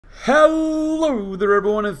Hello there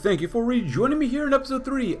everyone, and thank you for rejoining me here in episode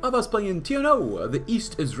 3 of us playing TNO, the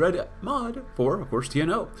East is Red mod for, of course,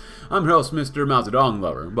 TNO. I'm your host, Mr. Mao Zedong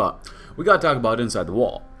lover, but we gotta talk about inside the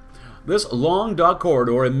wall. This long dark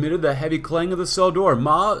corridor emitted the heavy clang of the cell door.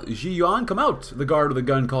 Mao Zedong, come out! The guard with a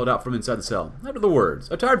gun called out from inside the cell. After the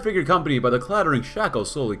words, a tired figure accompanied by the clattering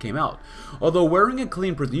shackles slowly came out. Although wearing a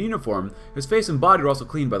clean prison uniform, his face and body were also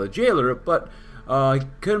cleaned by the jailer, but he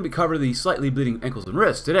couldn't cover the slightly bleeding ankles and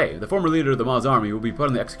wrists. Today, the former leader of the Mao's army will be put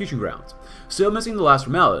on the execution grounds, still missing the last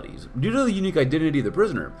formalities. Due to the unique identity of the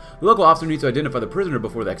prisoner, the local officer needs to identify the prisoner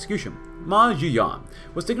before the execution. Mao Zedong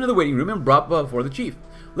was taken to the waiting room and brought before the chief.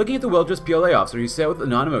 Looking at the well-dressed PLA officer, he said with a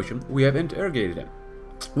non-emotion, "We have interrogated him."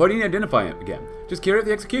 "Why do you identify him again?" "Just carry out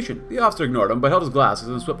the execution." The officer ignored him, but held his glasses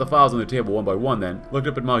and swept the files on the table one by one, then looked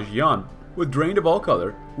up at Mao Zedong, who was drained of all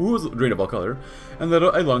color, and led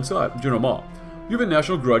alongside General Mao. "You have a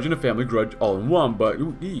national grudge and a family grudge all in one, but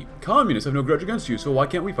communists have no grudge against you, so why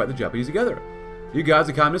can't we fight the Japanese together? You guys,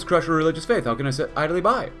 the communists, crush your religious faith. How can I sit idly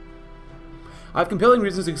by? I have compelling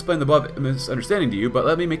reasons to explain the above misunderstanding to you, but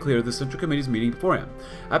let me make clear the Central Committee's meeting beforehand.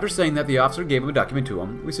 After saying that the officer gave him a document to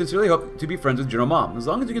him, we sincerely hope to be friends with General Mao. As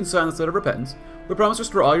long as you can sign this letter of repentance, we promise to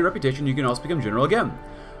restore all your reputation. You can also become general again."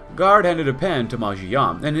 Guard handed a pen to Mao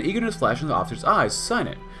Zedong, and an eagerness flashed in the officer's eyes. "Sign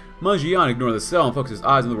it." Mao Zedong ignored the cell and focused his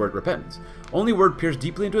eyes on the word repentance. Only word pierced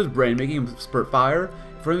deeply into his brain, making him spurt fire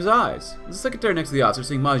from his eyes. The secretary next to the officer,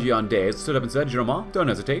 seeing Mao Zedong dazed, stood up and said, "General Mao, don't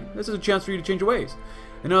hesitate. This is a chance for you to change your ways."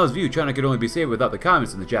 In Allah's view, China could only be saved without the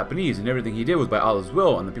communists and the Japanese, and everything he did was by Allah's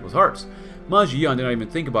will and the people's hearts. Mao Zedong did not even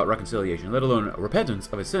think about reconciliation, let alone repentance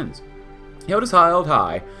of his sins. He held his head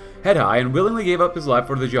high, and willingly gave up his life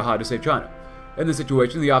for the jihad to save China. In this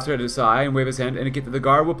situation, the officer had to sigh and wave his hand, indicate that the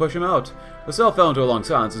guard would push him out. The cell fell into a long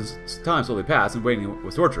silence, and time slowly passed, and waiting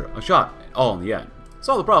was torture. A shot, all in the end.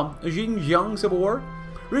 Solve the problem. A Xinjiang civil war?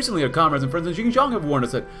 Recently, our comrades and friends in Xinjiang have warned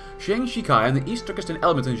us that Chiang Shikai and the East Turkestan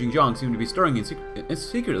elements in Xinjiang seem to be stirring and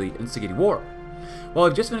secretly instigating war. While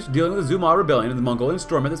we've just finished dealing with the Zuma rebellion and the Mongolian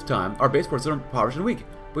storm at this time, our base forces are impoverished and weak,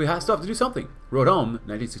 but we still have to do something. Wrote home,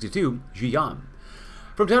 1962, Xi'an.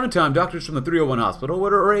 From time to time, doctors from the 301 hospital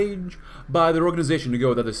would arrange by their organization to go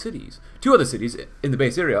with two other cities in the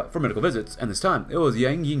base area for medical visits, and this time it was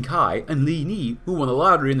Yang Yingkai and Li Ni who won the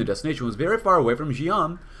lottery, and the destination was very far away from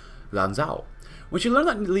Xi'an, Lanzhou. When she learned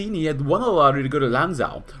that Li Ni had won the lottery to go to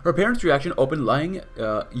Lanzhou, her parents' reaction opened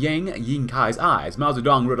Yang Yingkai's eyes. Mao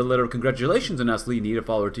Zedong wrote a letter of congratulations and asked Li Ni to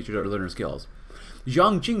follow her teacher to learn her skills.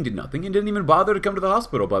 Jiang Qing did nothing and didn't even bother to come to the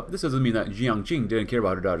hospital, but this doesn't mean that Jiang Qing didn't care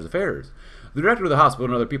about her daughter's affairs. The director of the hospital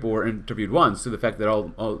and other people were interviewed once to the fact that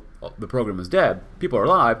all the program is dead. People are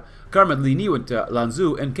alive. Carmen Li Ni went to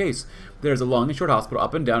Lanzhou in case there's a long and short hospital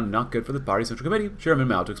up and down and not good for the party Central Committee. Chairman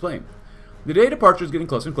Mao to explain. The day of departure is getting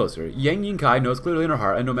closer and closer. Yang Yingkai knows clearly in her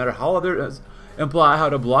heart, and no matter how others imply how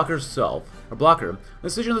to block her, the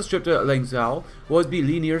decision of this trip to Lanzhou was be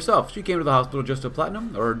Li Ni herself. She came to the hospital just to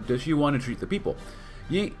platinum, or does she want to treat the people?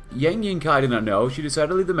 Yang Yingkai did not know. She decided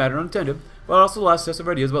to leave the matter unattended, but also lost test of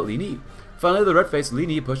ideas about Li Ni. Finally, the red-faced Li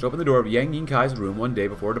Ni pushed open the door of Yang Yingkai's room one day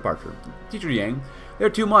before departure. "Teacher Yang, they're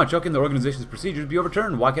too much. How can the organization's procedures be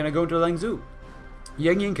overturned? Why can't I go into Lanzhou?"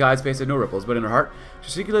 Yang Yingkai's face had no ripples, but in her heart, she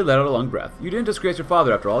secretly let out a long breath. "You didn't disgrace your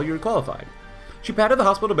father after all. You're qualified." She patted the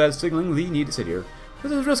hospital bed, signaling Li Ni to sit here.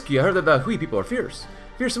 "This is risky. I heard that the Hui people are fierce."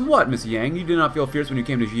 "Fierce in what, Miss Yang? You did not feel fierce when you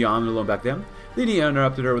came to Xi'an alone back then." Li Ni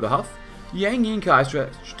interrupted her with a huff. Yang Yingkai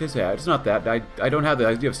stretched his head. "It's not that. I don't have the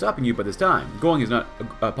idea of stopping you, but this time. Going is not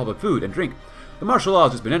public food and drink. The martial law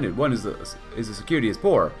has just been ended. One is the security is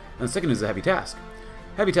poor, and the second is a heavy task."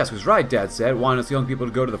 "Heavy task was right," Dad said, wanting us young people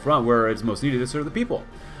to go to the front where it's most needed to serve the people.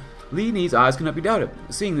 Li Ni's eyes could not be doubted.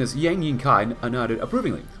 Seeing this, Yang Yingkai nodded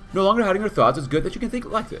approvingly. "No longer hiding her thoughts, it's good that you can think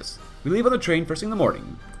like this. We leave on the train first thing in the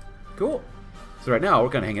morning." Cool. So right now, we're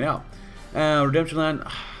kind of hanging out. Redemption Land,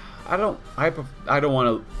 I don't want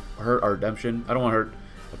to hurt our redemption. I don't want to hurt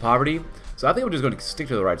the poverty. So I think we're just going to stick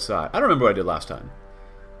to the right side. I don't remember what I did last time.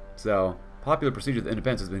 So, popular procedure of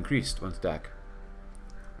independence has been increased one stack.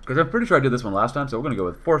 Because I'm pretty sure I did this one last time, so we're going to go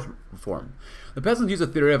with forced reform. The peasants use a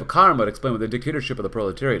theory of karma to explain what the dictatorship of the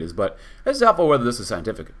proletariat is, but it's doubtful whether this is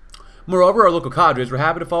scientific. Moreover, our local cadres were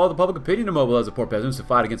happy to follow the public opinion to mobilize the poor peasants to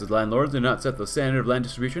fight against the landlords and not set the standard of land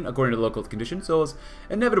distribution according to the local conditions, so it's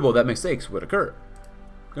inevitable that mistakes would occur.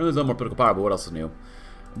 There's a little more political power, but what else is new?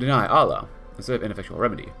 Deny Allah instead of ineffectual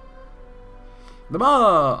remedy. The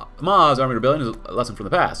Mao's army rebellion is a lesson from the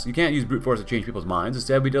past. You can't use brute force to change people's minds.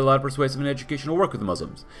 Instead, we did a lot of persuasive and educational work with the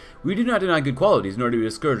Muslims. We do not deny good qualities, nor do we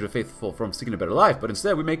discourage the faithful from seeking a better life, but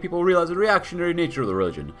instead we make people realize the reactionary nature of the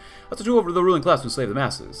religion. That's a tool for the ruling class to enslave the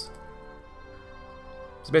masses.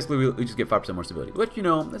 So basically, we just get 5% more stability, which, you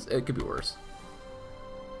know, it could be worse.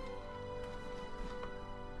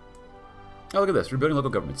 Oh, look at this. Rebuilding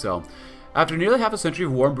local government. So, after nearly half a century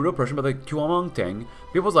of war and brutal oppression by the Kuomintang,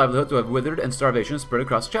 people's livelihoods have withered and starvation has spread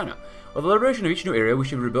across China. With the liberation of each new area, we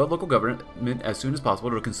should rebuild local government as soon as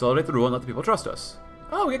possible to consolidate the rule and let the people trust us.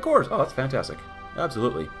 Oh, we get cores. Oh, that's fantastic.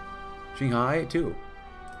 Absolutely. Shanghai, too.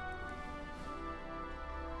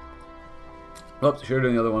 Oops, should have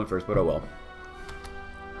done the other one first, but oh well.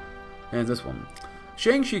 And this one.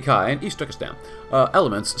 Shanxi Kai and East Turkestan.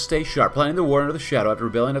 Elements, stay sharp, planning the war under the shadow after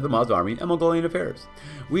rebellion of the Mao's army and Mongolian affairs.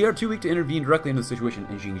 We are too weak to intervene directly into the situation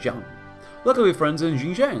in Xinjiang. Luckily, we have friends in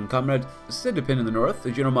Xinjiang. Comrade Sidipin in the north,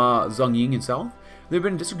 General Ma Zongying in south. There have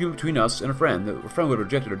been a disagreement between us and a friend. The friend would have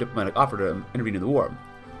rejected our diplomatic offer to intervene in the war.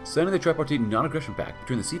 Signing the tripartite non-aggression pact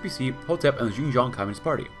between the CPC, Hotep, and the Xinjiang Communist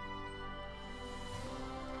Party.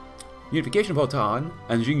 Unification of Hotan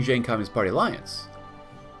and the Xinjiang Communist Party alliance.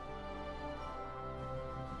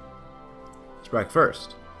 Strike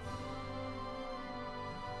first.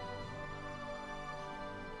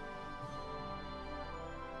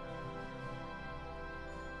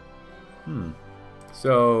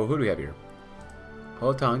 So, who do we have here?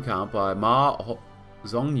 Hotan Camp by Ma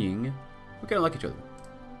Zongying. We kind of like each other.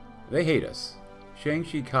 They hate us.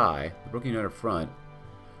 Shanxi Kai, the Broken United Front.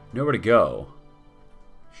 Nowhere to go.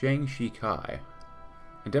 Shanxi Kai.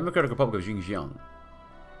 And Democratic Republic of Xinjiang.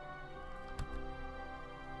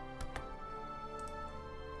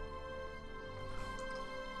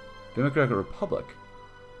 Democratic Republic.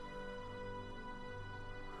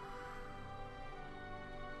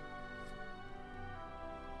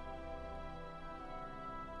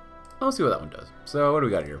 Let's see what that one does. So, what do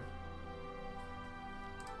we got here?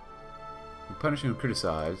 We punish and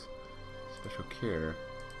criticize. Special care.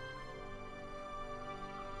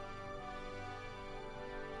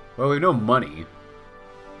 Well, we have no money.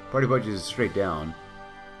 Party budget is straight down.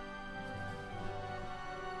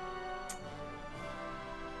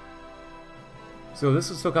 So this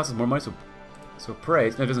will still cost us more money, so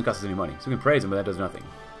praise. No, it doesn't cost us any money. So we can praise him, but that does nothing.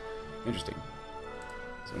 Interesting.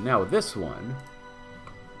 So now with this one,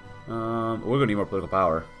 we're going to need more political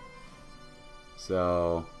power.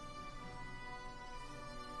 So,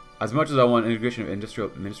 as much as I want integration of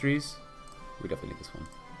industrial ministries, we definitely need this one.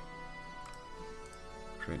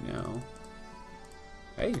 Right now.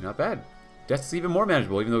 Hey, not bad. Debt's even more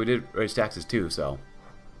manageable, even though we did raise taxes too, so.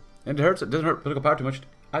 And it doesn't hurt political power too much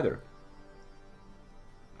either.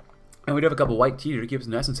 And we do have a couple white tea to keep us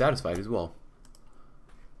nice and satisfied as well.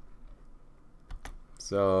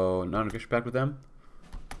 So, non-aggression pact with them.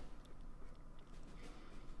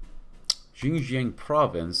 Xinjiang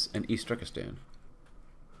Province and East Turkestan.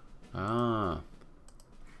 Ah.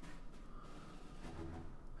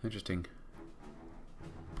 Interesting.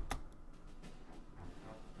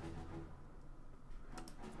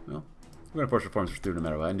 Well, we're going to force reforms through no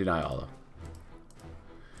matter what, and deny all though.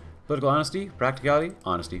 Political honesty, practicality,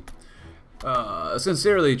 honesty.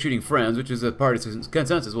 Sincerely treating friends, which is a party's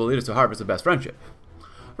consensus, will lead us to harvest the best friendship.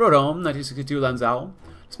 Road home, 1962, Lanzhou.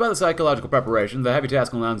 Despite the psychological preparation, the heavy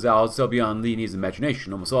task on Lanzhou is still beyond Li Ni's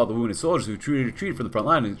imagination. Almost all the wounded soldiers who retreated from the front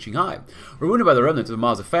line in Shanghai were wounded by the remnants of the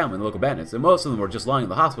Mao's family and the local bandits, and most of them were just lying in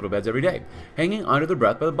the hospital beds every day, hanging under their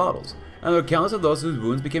breath by the bottles. And there were countless of those whose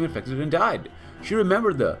wounds became infected and died. She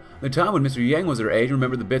remembered the time when Mr. Yang was her age, and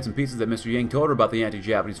remembered the bits and pieces that Mr. Yang told her about the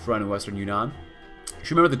anti-Japanese front in western Yunnan.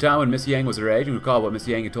 She remembered the time when Miss Yang was her age, and recalled what Miss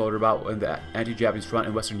Yang had told her about the anti-Japanese front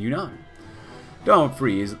in western Yunnan. Don't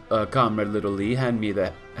freeze, comrade Little Li. Hand me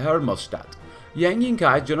the thermostat. Yang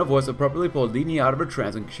Yinkai's gentle voice appropriately pulled Li Ni out of her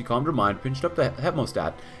trance, and she calmed her mind, pinched up the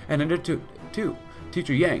thermostat, and handed it to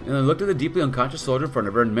Teacher Yang, and then looked at the deeply unconscious soldier in front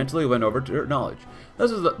of her and mentally went over to her knowledge.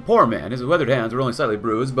 This was the poor man. His weathered hands were only slightly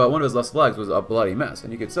bruised, but one of his left legs was a bloody mess,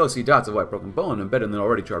 and you could still see dots of white broken bone embedded in the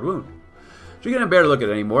already charred wound. She couldn't bear to look at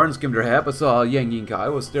it anymore and skimmed her head, but saw Yang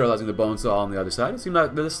Yinkai was sterilizing the bone saw on the other side. It seemed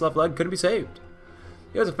like this left leg couldn't be saved.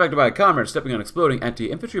 He was affected by a comrade stepping on an exploding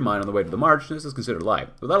anti-infantry mine on the way to the march, and this is considered life.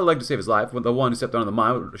 Without a leg to save his life, the one who stepped on the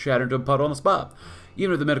mine would shatter into a puddle on the spot.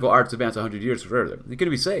 Even if the medical arts advanced 100 years further, he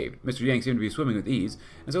couldn't be saved. Mr. Yang seemed to be swimming with ease,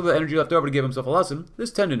 and so with the energy left over to give himself a lesson,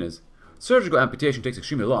 this tendon is. Surgical amputation takes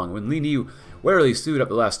extremely long. When Li Ni warily sewed up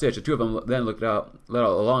the last stitch, the two of them then let out a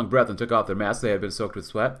long breath and took off their masks. They had been soaked with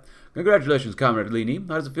sweat. Congratulations, comrade Li Ni.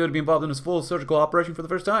 How does it feel to be involved in this full surgical operation for the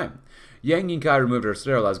first time? Yang Yinkai removed her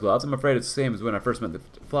sterilized gloves. I'm afraid it's the same as when I first met the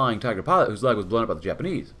flying tiger pilot whose leg was blown up by the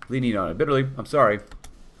Japanese. Li Ni nodded bitterly. I'm sorry.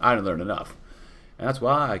 I didn't learn enough. And that's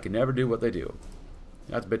why I can never do what they do.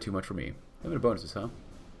 That's a bit too much for me. Limited bonuses, huh?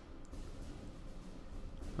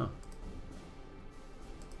 Huh.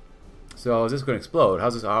 So is this going to explode?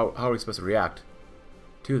 How are we supposed to react?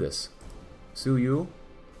 to this. Sue you.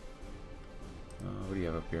 What do you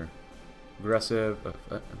have up here? Aggressive,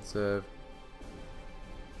 offensive.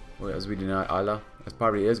 Well, as we deny Allah, as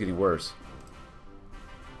poverty is getting worse.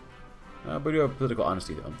 But you have political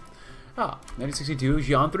honesty though. 1962,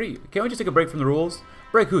 Xi'an 3. Can't we just take a break from the rules?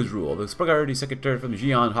 Break whose rule? The Priority Secretary from the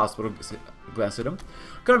Xi'an Hospital glanced at him.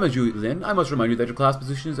 Karma Zhu Lin, I must remind you that your class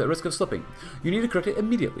position is at risk of slipping. You need to correct it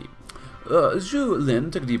immediately. Zhu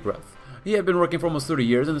Lin took a deep breath. He had been working for almost 30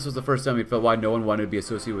 years, and this was the first time he felt why no one wanted to be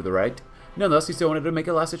associated with the right. Nonetheless, he still wanted to make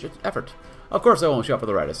a last-ditch effort. Of course I won't shout for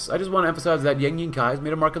the rightists. I just want to emphasize that Yang Yingkai has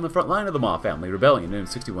made a mark on the front line of the Mao family rebellion in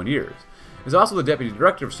 61 years. Is also the deputy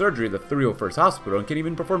director of surgery at the 301st Hospital and can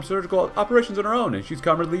even perform surgical operations on her own, and she's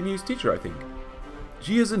Comrade Li Ni's teacher, I think.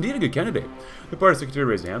 She is indeed a good candidate. The party secretary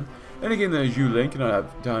raised a hand, and again the Zhu Lin cannot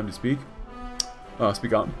have time to speak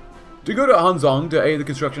on. To go to Hanzhong to aid the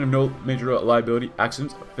construction of no major liability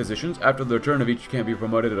accidents, physicians, after the return of each can be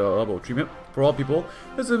promoted at a level of treatment for all people.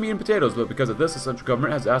 This is meat and potatoes, but because of this, the central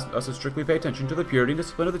government has asked us to strictly pay attention to the purity and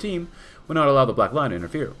discipline of the team, will not allow the black line to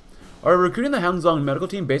interfere. Are we recruiting the Hanzhong medical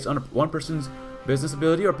team based on one person's business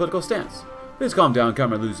ability or political stance? Please calm down,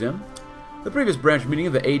 Comrade Lu Zim. The previous branch meeting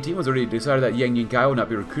of the A-team was already decided that Yang Yingkai will not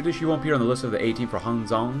be recruited. She won't appear on the list of the A-team for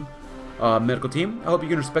Hanzhong medical team. I hope you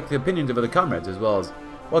can respect the opinions of other comrades as well as,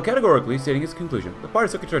 while categorically stating its conclusion. The party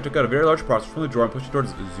secretary took out a very large parcel from the drawer and pushed it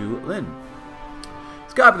towards Zhu Lin.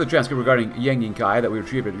 It's a copy of the transcript regarding Yang Yingkai that we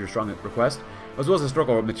retrieved at your strong request, as well as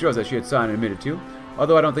historical materials that she had signed and admitted to.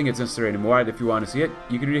 Although I don't think it's necessary anymore, if you want to see it,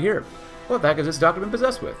 you can read it here. What the heck is this doctor been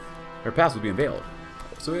possessed with? Her past will be unveiled.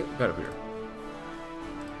 So we got up here.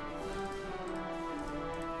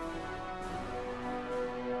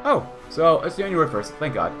 Oh, so it's January 1st,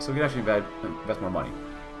 thank God. So we can actually invest more money.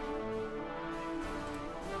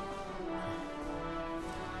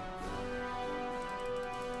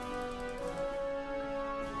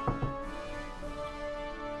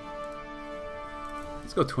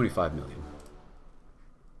 Let's go 25 million.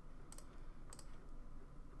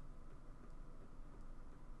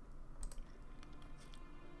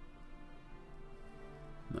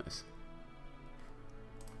 Nice.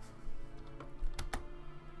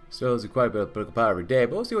 Still losing quite a bit of political power every day,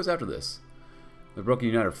 but we'll see what's after this. The Broken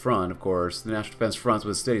United Front, of course. The National Defense Front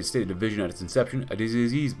was a steady division at its inception, a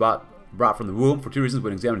disease brought from the womb for two reasons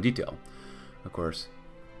when examined in detail. Of course.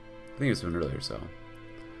 I think it's one earlier, so.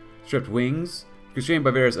 Stripped wings. Constrained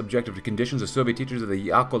by various objective conditions, the Soviet teachers of the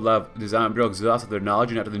Yakovlev Design Bureau exhausted their knowledge,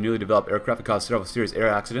 and after the newly developed aircraft that caused several serious air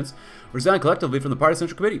accidents, resigned collectively from the party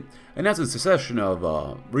central committee, announced the cessation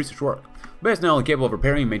of research work. Base not only capable of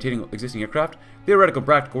repairing and maintaining existing aircraft, theoretical and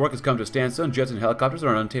practical work has come to a standstill, and jets and helicopters are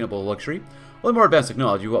an unattainable luxury. While more advanced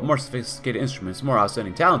technology, more sophisticated instruments, more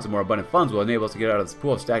outstanding talents, and more abundant funds will enable us to get out of this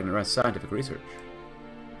pool of stagnant scientific research.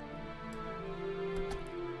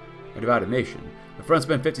 A divided nation. The front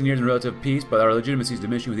spent 15 years in relative peace, but our legitimacy is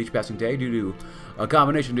diminishing with each passing day due to a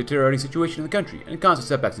combination of deteriorating situation in the country and constant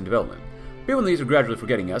setbacks in development. People in the East are gradually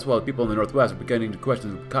forgetting us, while the people in the Northwest are beginning to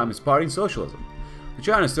question the Communist Party and socialism. The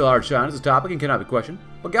China is still our China as a topic and cannot be questioned,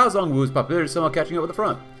 but Gao Zongwu's popularity is somehow catching up with the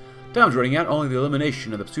front. Time's running out, only the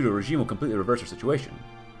elimination of the pseudo-regime will completely reverse our situation.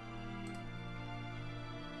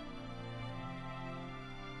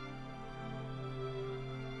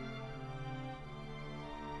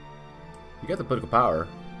 You got the political power.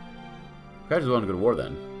 I just want to go to war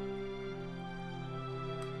then.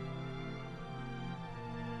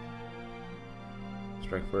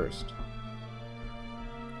 Strike first.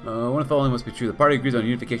 One of the following must be true. The party agrees on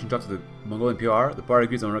unification talks with the Mongolian PR. The party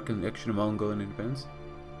agrees on recognition of Mongolian independence.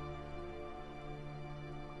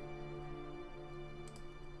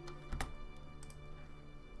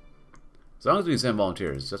 As long as we can send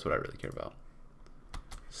volunteers, that's what I really care about.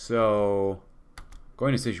 So,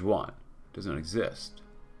 going to Sichuan. Does not exist.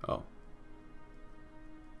 Oh.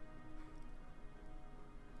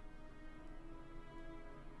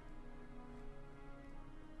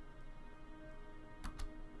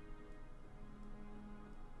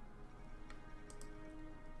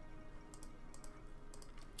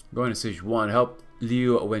 Going to Sichuan, help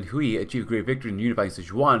Liu Wenhui achieve great victory in unifying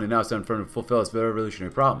Sichuan, and now stand firm to fulfill its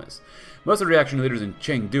revolutionary promise. Most of the reactionary leaders in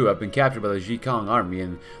Chengdu have been captured by the Zhikang army,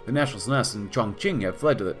 and the nationalists in Chongqing have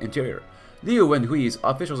fled to the interior. Liu Wenhui's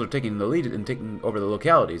officials are taking the lead in taking over the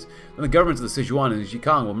localities, and the governments of the Sichuan and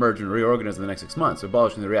Zhikang will merge and reorganize in the next 6 months,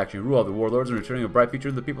 abolishing the reactionary rule of the warlords and returning a bright future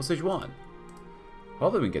to the people of Sichuan.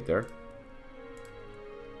 Hopefully we can get there.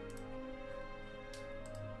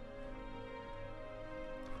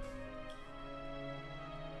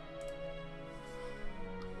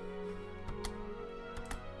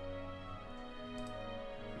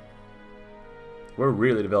 We're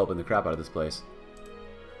really developing the crap out of this place.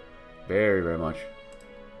 Very, very much.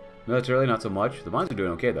 Militarily, not so much. The mines are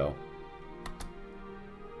doing okay, though.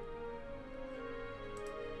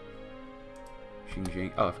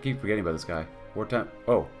 Xinjiang. Oh, I keep forgetting about this guy. Wartime.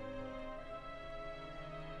 Oh.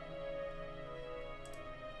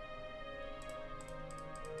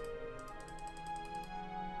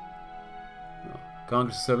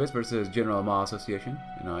 Congress of Soviets versus General Mao Association.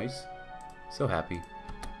 Nice. So happy.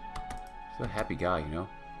 So happy guy, you know.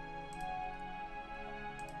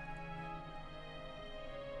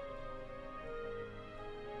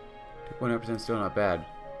 2.9% still not bad.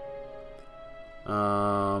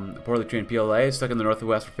 Poorly trained PLA stuck in the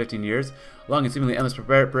Northwest for 15 years. Long and seemingly endless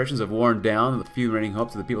preparations have worn down the few remaining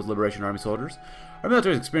hopes of the People's Liberation Army soldiers. Our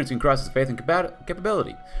military is experiencing crisis of faith and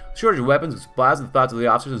capability. The shortage of weapons and supplies and the thoughts of the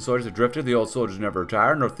officers and soldiers have drifted. The old soldiers never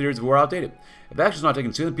retire, and our theories of war are outdated. If action is not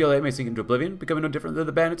taken soon, the PLA may sink into oblivion, becoming no different than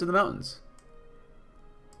the bandits in the mountains.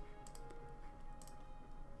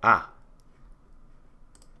 Ah.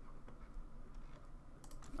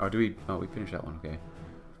 Oh, do we... Oh, we finished that one. Okay.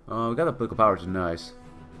 We got the political power, which is nice.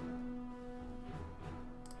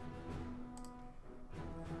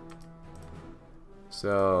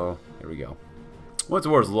 So, here we go. Once the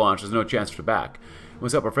war is launched, there's no chance to back. We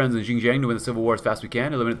must help our friends in Xinjiang to win the civil war as fast as we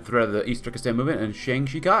can, eliminate the threat of the East Turkestan movement, and Shang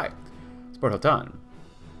Shikai. Support Hotan.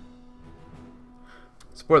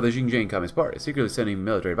 Support the Xinjiang Communist Party, secretly sending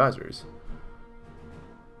military advisors.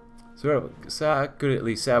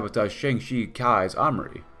 Secretly sabotage Shang Shikai's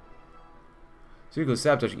armory. Secretly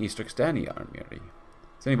sabotaging East Turkestani armory.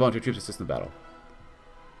 Sending volunteer troops to assist in the battle.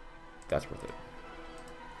 That's worth it.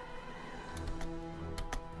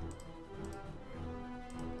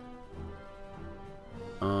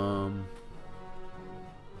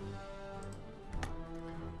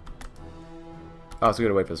 Oh, so we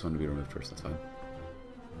gotta wait for this one to be removed first, that's fine.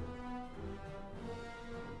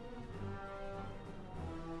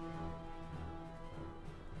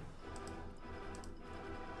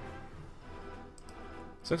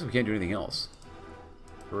 Sucks if we can't do anything else.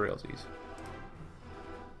 For realsies.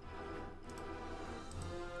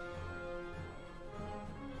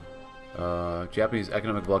 Japanese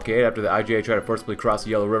economic blockade after the IJA tried to forcibly cross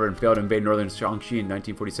the Yellow River and failed to invade northern Shaanxi in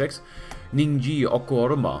 1946. Ningji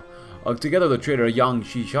Okuruma, together with the trader Yang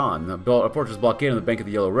Shishan, built a fortress blockade on the bank of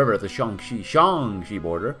the Yellow River at the Shaanxi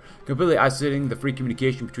border, completely isolating the free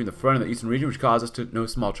communication between the front and the eastern region, which caused us to no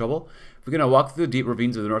small trouble. If we're gonna walk through the deep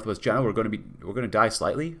ravines of the Northwest China, we're gonna die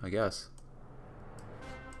slightly, I guess.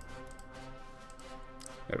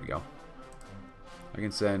 There we go. I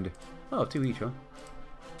can send 2 each, huh?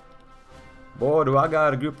 Boy, do I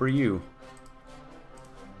got a group for you.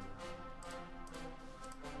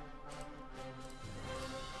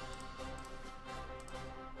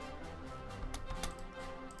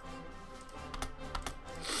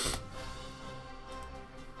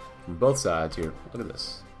 From both sides here. Look at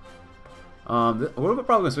this. We're probably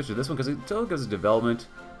going to switch to this one because it still gives us development.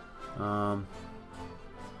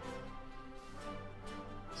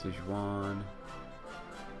 Sichuan.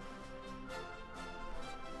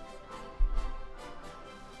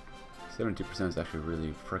 %72% is actually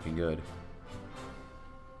really freaking good.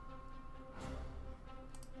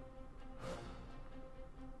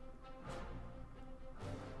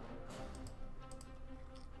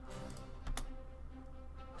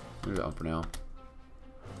 Leave that one for now.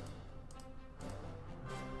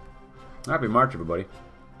 Happy March, everybody.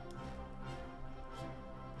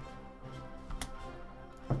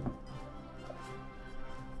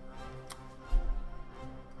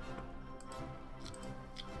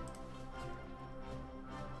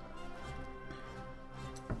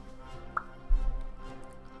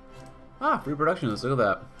 Ah, free production. Let's look at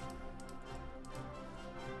that.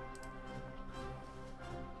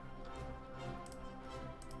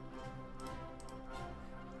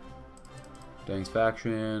 Dang's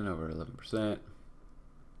faction over 11%.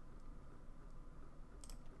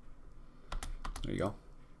 There you go.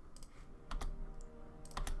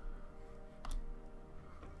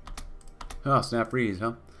 Oh, snap freeze,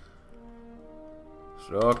 huh?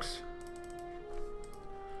 Sucks.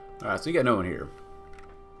 Alright, so you got no one here.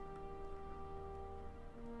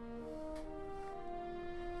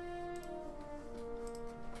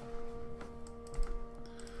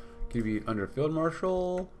 Can you be under Field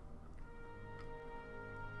Marshal?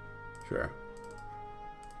 Sure.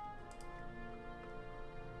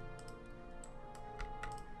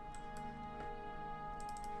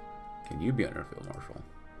 Can you be under Field Marshal?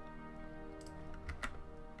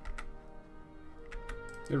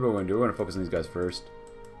 Here's what we're going to do. We're going to focus on these guys first.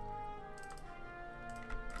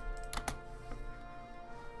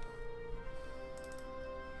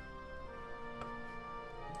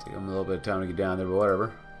 Take them a little bit of time to get down there, but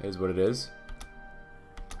whatever. It is what it is.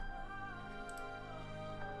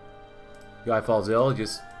 Guy falls ill, he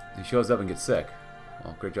shows up and gets sick.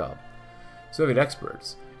 Well, great job. Soviet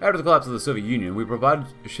experts. After the collapse of the Soviet Union, we provided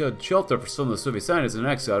shelter for some of the Soviet scientists in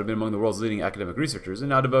exile who have been among the world's leading academic researchers and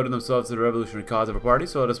now devoted themselves to the revolutionary cause of our party,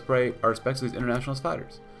 so let us pay our respects to these internationalist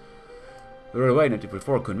fighters. They rode away in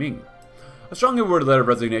 1944, Kunming. A strongly worded letter of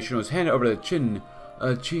resignation was handed over to Qin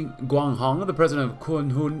Guanghong, the president of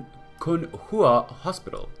Kunhua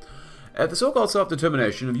Hospital. At the so-called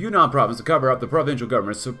self-determination of Yunnan province to cover up the provincial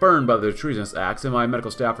government spurned by the treasonous acts, and my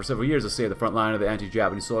medical staff for several years to save the front line of the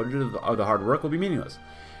anti-Japanese soldiers of the hard work will be meaningless.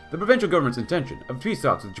 The provincial government's intention of peace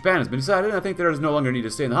talks with Japan has been decided, and I think there is no longer need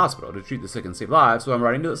to stay in the hospital to treat the sick and save lives, so I'm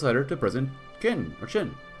writing this letter to President Qin. For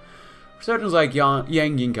surgeons like Yang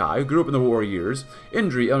Yingkai, who grew up in the war years,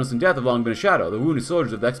 injury, illness, and death have long been a shadow. The wounded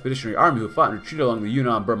soldiers of the Expeditionary Army who fought and retreated along the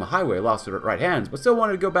Yunnan-Burma Highway lost their right hands, but still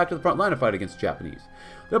wanted to go back to the front line to fight against the Japanese.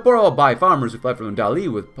 The poor old Bai farmers who fled from Dali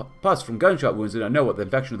with pus from gunshot wounds did not know what the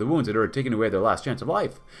infection of the wounds had already taken away their last chance of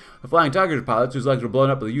life. The Flying Tigers pilots whose legs were blown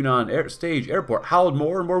up at the Yunnan Stage Airport howled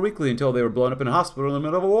more and more weakly until they were blown up in a hospital in the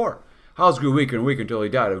middle of a war. Howls grew weaker and weaker until he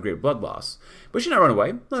died of great blood loss. But she did not run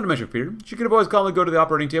away, not to mention fear. She could have always calmly go to the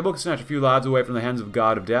operating table, snatch a few lives away from the hands of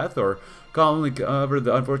God of Death, or calmly cover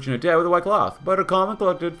the unfortunate dead with a white cloth. But her calm and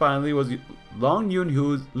collected finally was Long Yun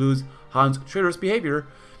Lu's Han's traitorous behavior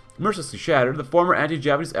mercilessly shattered. The former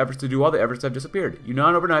anti-Japanese efforts to do all the efforts have disappeared.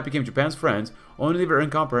 Yunnan overnight became Japan's friends, only to leave her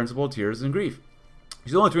incomprehensible tears and grief.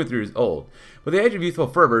 She's only 23 years old. By the age of youthful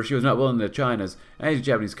fervor, she was not willing that China's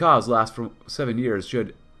anti-Japanese cause last for 7 years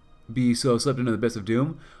should be so slipped into the abyss of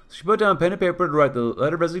doom. So she put down pen and paper to write the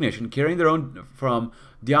letter of resignation, carrying their own from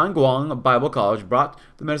Dianguang Bible College, brought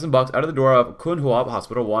the medicine box out of the door of Kunhua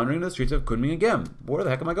Hospital, wandering the streets of Kunming again. Where the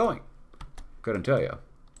heck am I going? Couldn't tell you.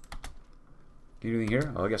 Can you do anything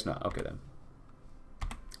here? Oh, I guess not. Okay, then.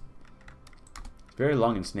 It's very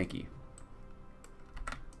long and snaky.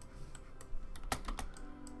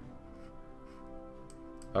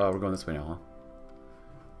 Oh, we're going this way now, huh?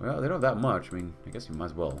 Well, they don't have that much. I mean, I guess you might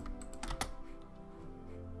as well.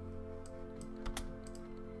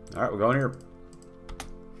 Alright, we're going here.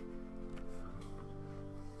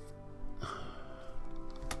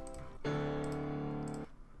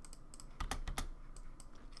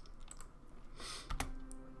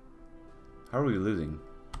 How are we losing?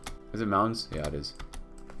 Is it mountains? Yeah, it is.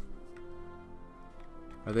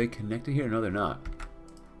 Are they connected here? No, they're not.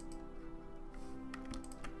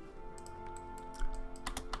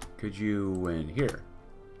 Could you win here?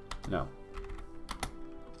 No.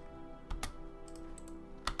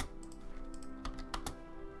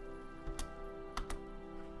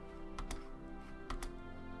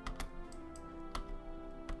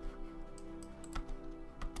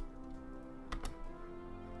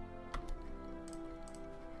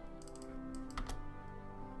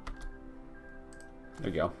 There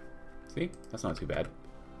you go. See? That's not too bad.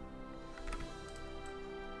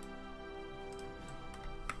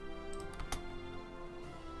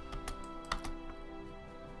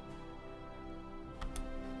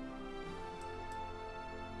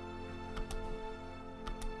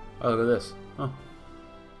 Oh, look at this. Huh.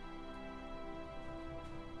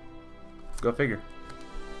 Go figure.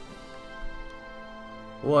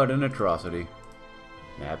 What an atrocity.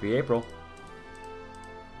 Happy April.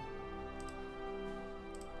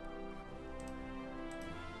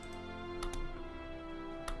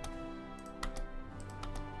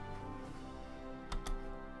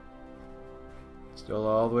 Still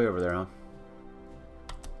all the way over there, huh?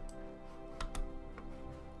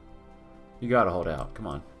 You gotta hold out. Come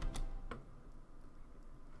on.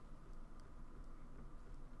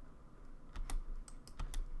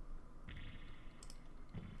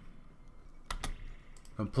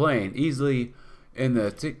 Complain. Easily in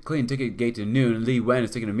the clean ticket gate to noon, Li Wen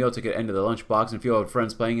is taking a meal ticket into the lunchbox and a few old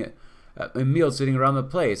friends playing it a meal sitting around the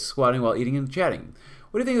place, squatting while eating and chatting.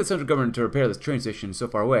 What do you think of the central government to repair this train station so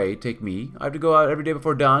far away? Take me. I have to go out every day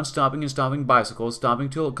before dawn, stomping and stomping bicycles, stomping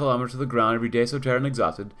 2 kilometers to the ground every day, so tired and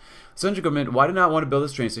exhausted. The central government, why did not want to build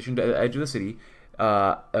this train station to the edge of the city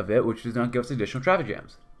of it, which does not give us additional traffic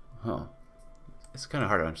jams? Huh. It's kind of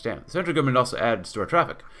hard to understand. The central government also adds to our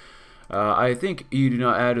traffic. I think you do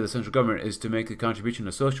not add to the central government is to make the contribution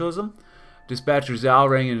to socialism. Dispatcher Zhao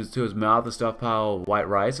rang into his mouth a stuffed pile of white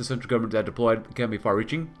rice. The central government that deployed can be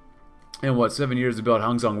far-reaching. In what, 7 years to build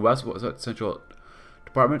Hangzhou West, what central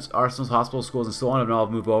departments, arsenals, hospitals, schools, and so on have all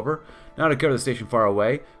moved over. Now to carry the station far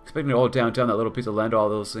away, expecting to hold downtown that little piece of land, all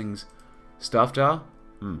those things stuffed out.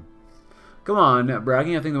 Come on,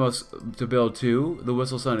 bragging. I think the most to build too. The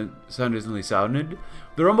whistle sounded instantly sounded.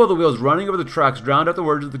 The rumble of the wheels running over the tracks drowned out the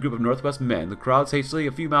words of the group of Northwest men. The crowds hastily,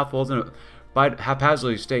 a few mouthfuls, and a bite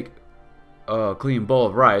haphazardly stake a clean bowl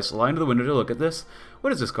of rice, lined to the window to look at this.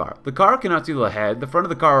 What is this car? The car cannot see the head. The front of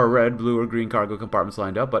the car are red, blue, or green cargo compartments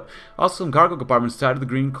lined up, but also some cargo compartments tied to the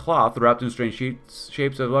green cloth wrapped in strange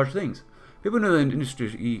shapes of large things. People who know the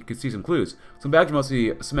industry could see some clues. Some bags are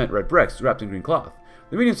mostly cement red bricks wrapped in green cloth.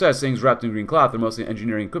 The medium-sized things wrapped in green cloth are mostly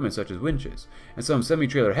engineering equipment such as winches, and some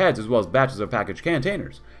semi-trailer heads as well as batches of packaged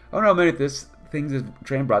containers. I don't know how many of these things the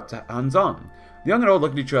train brought to Hanzong. The young and old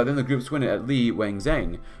looked at each other, and the group squinted at Li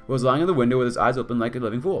Wangzhang, who was lying in the window with his eyes open like a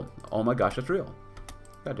living fool. Oh my gosh, that's real.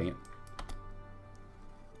 God dang it.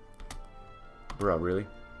 Bro, really?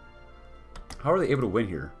 How are they able to win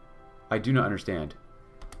here? I do not understand.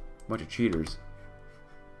 Bunch of cheaters.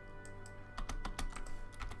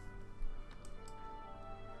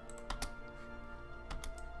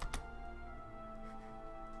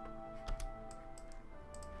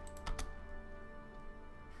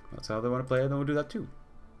 That's how they want to play it, then we'll do that too.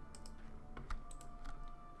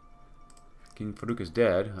 King Farouk is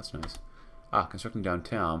dead. That's nice. Ah, constructing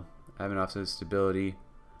downtown. Admin offices, stability.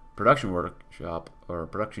 Production workshop, or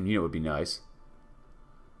production unit would be nice.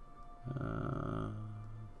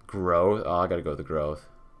 Growth. Oh, I gotta go with the growth.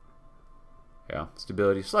 Yeah,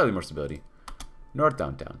 stability. Slightly more stability. North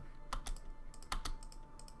downtown.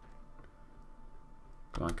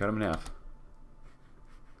 Come on, cut them in half.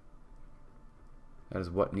 That is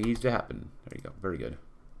what needs to happen. There you go. Very good.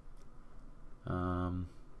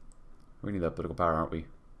 We need that political power, aren't we?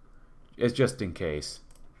 It's just in case.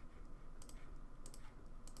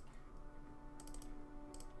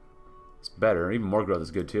 It's better. Even more growth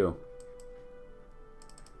is good too.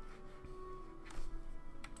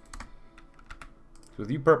 So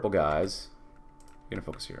with you purple guys, I'm gonna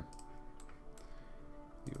focus here.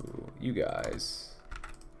 You guys.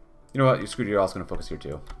 You know what? You screwed. You're also gonna focus here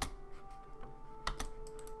too.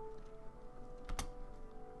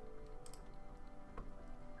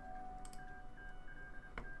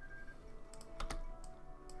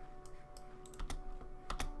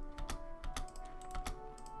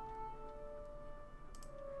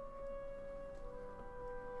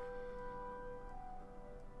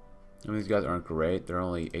 I mean, these guys aren't great. They're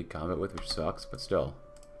only 8 combat with, which sucks, but still.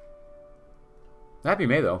 Happy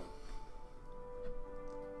May, though.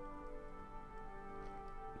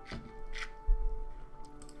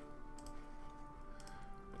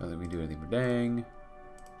 Don't think we can do anything for dang.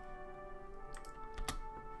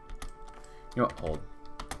 You know what? Hold.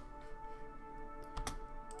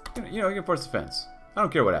 You know, you can force defense. I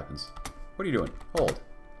don't care what happens. What are you doing? Hold.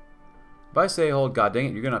 If I say hold, god dang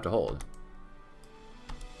it, you're gonna have to hold.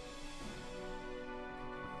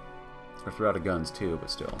 Or throw out of guns too,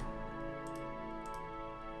 but still.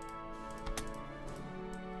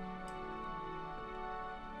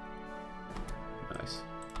 Nice.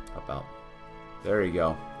 Help out. There you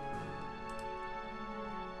go.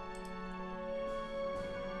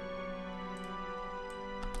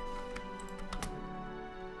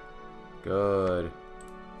 Good.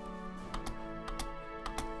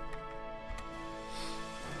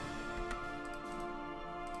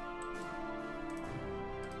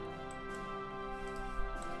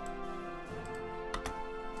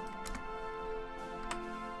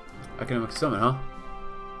 Economic summit, huh?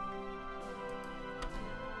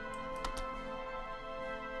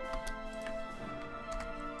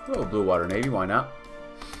 Oh, Blue Water Navy, why not?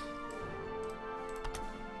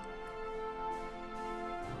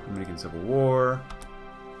 Dominican Civil War.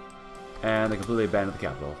 And they completely abandoned the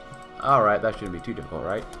capital. Alright, that shouldn't be too difficult,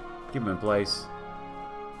 right? Keep them in place.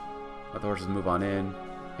 Let the horses move on in.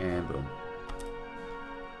 And boom.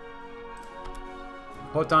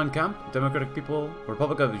 Hotan Camp, Democratic People,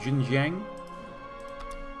 Republic of Xinjiang.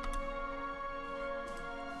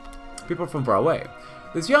 People from far away.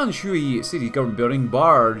 The Jianshui city government building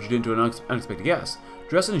barged into an unexpected guest.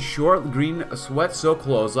 Dressed in short, green, sweat-soaked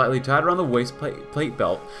clothes, lightly tied around the waist plate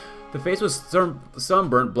belt. The face was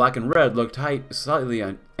sunburnt, black and red, looked slightly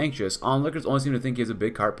anxious. Onlookers only seemed to think he was a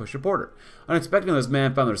big cart push reporter. Unexpectedly, this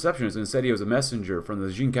man found the receptionist and said he was a messenger from the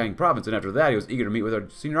Xinjiang province, and after that, he was eager to meet with our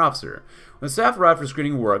senior officer. When the staff arrived for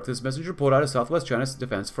screening work, this messenger pulled out of Southwest China's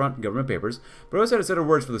Defense Front government papers, but always had a set of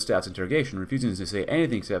words for the staff's interrogation, refusing to say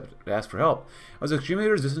anything except to ask for help. I was extremely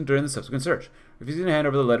resistant during the subsequent search, refusing to hand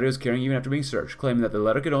over the letter he was carrying even after being searched, claiming that the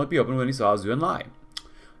letter could only be opened when he saw Zhu Enlai.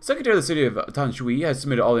 The Secretary of the City of Tanshui has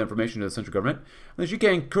submitted all the information to the central government, and the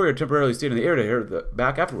Xinjiang courier temporarily stayed in the air to hear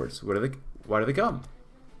back afterwards. Why do they come?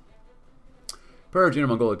 Per General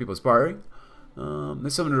Mongolian People's Party,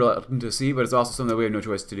 It's something reluctant to see, but it's also something that we have no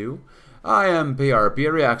choice to do. I am PRP,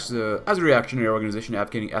 as a reactionary organization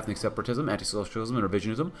advocating ethnic separatism, anti-socialism, and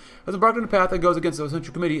revisionism, has embarked on a path that goes against the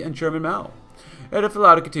Central Committee and Chairman Mao. And if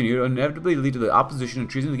allowed to continue, it will inevitably lead to the opposition and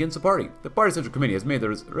treason against the party. The party Central Committee has made the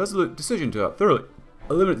resolute decision to thoroughly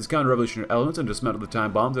eliminate these counter-revolutionary elements and dismantle the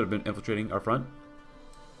time bombs that have been infiltrating our front.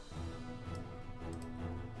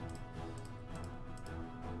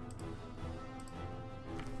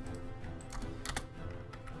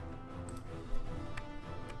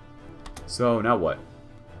 So, now what?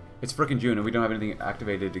 It's frickin' June and we don't have anything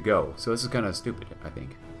activated to go. So this is kind of stupid, I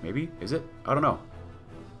think. Maybe? Is it? I don't know.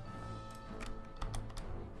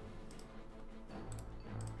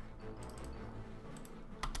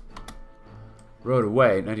 Rode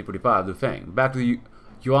away in 1945, Lu Feng. Back to the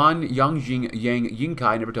Yuan, Yangjing, Yang,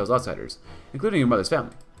 Yingkai never tells outsiders, including your mother's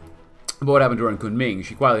family. But what happened to her in Kunming?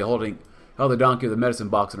 She quietly held the donkey with a medicine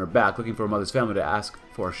box on her back, looking for her mother's family to ask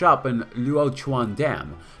for a shop in Luochuan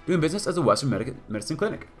Dam, doing business as a Western medicine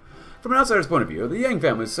clinic. From an outsider's point of view, the Yang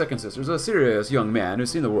family's second sister is a serious young man who's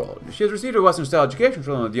seen the world. She has received a Western-style education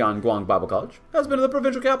from the Dianguang Bible College, has been to the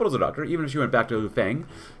provincial capital as a doctor. Even if she went back to Lufeng,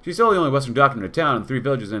 she's still the only Western doctor in the town and 3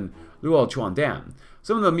 villages in Luochuan Dam.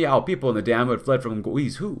 Some of the Miao people in the dam who had fled from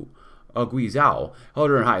Guizhou held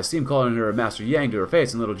her in high esteem, calling her Master Yang to her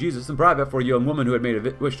face and Little Jesus in private for a young woman who had made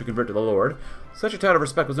a wish to convert to the Lord. Such a title of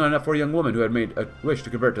respect was not enough for a young woman who had made a wish to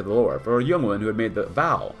convert to the Lord. For a young woman who had made the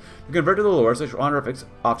vow to convert to the Lord, such honorifics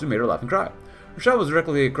often made her laugh and cry. Her shop was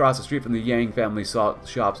directly across the street from the Yang family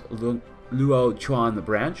shop's Luo Chuan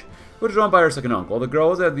branch, which was run by her second uncle. The girl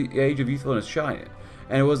was at the age of youthfulness shy,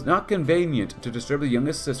 and it was not convenient to disturb the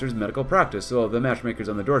youngest sister's medical practice, so the matchmakers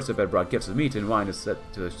on the doorstep had brought gifts of meat and wine to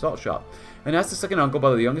set to the salt shop, and asked the second uncle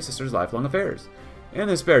about the youngest sister's lifelong affairs. In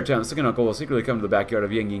his spare time, the second uncle will secretly come to the backyard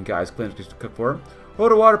of Yang Yinkai's clinic to cook for her,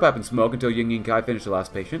 hold a water pipe and smoke until Yang Yinkai finished the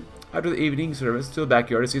last patient. After the evening service, to the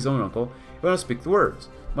backyard to see his own uncle, he went to speak the words.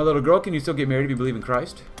 "My little girl, can you still get married if you believe in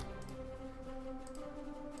Christ?"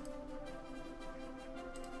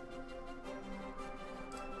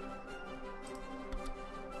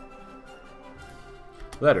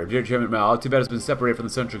 Letter. Dear Chairman Mao, Tibet has been separated from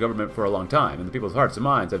the central government for a long time, and the people's hearts and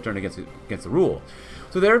minds have turned against the rule.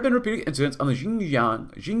 So there have been repeated incidents on the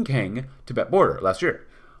Xinjiang Tibet border last year.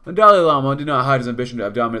 The Dalai Lama did not hide his ambition to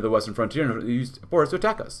have dominated the western frontier and used force to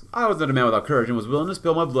attack us. I was not a man without courage and was willing to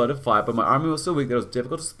spill my blood to fight, but my army was so weak that it was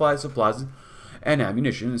difficult to supply supplies and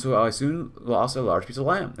ammunition, and so I soon lost a large piece of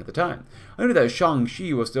land at the time. I knew that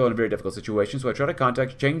Shangxi was still in a very difficult situation, so I tried to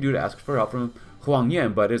contact Chengdu to ask for help from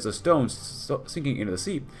Huangyan, but it's a stone sinking into the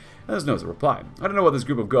sea, and there's no reply. I don't know what this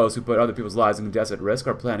group of ghosts who put other people's lives and deaths at risk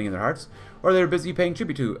are planning in their hearts, or they're busy paying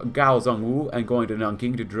tribute to Gao Zhongwu and going to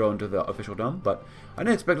Nanking to drill into the official dome, but I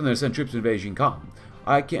didn't expect them to send troops to invade Xinjiang.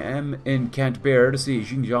 I can't bear to see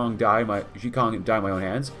Xinjiang die in my own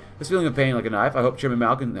hands. This feeling of pain like a knife. I hope Chairman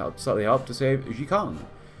Mao can slightly help to save Xikang.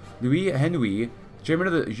 Louis Henry, Chairman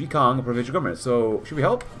of the Xikang provincial government. So, should we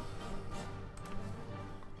help?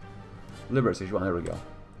 Liberate Sichuan, there we go.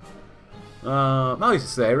 Mao used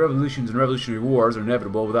to say, revolutions and revolutionary wars are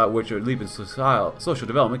inevitable, without which a leap in social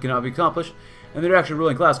development cannot be accomplished, and the reaction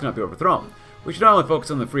ruling class cannot be overthrown. We should not only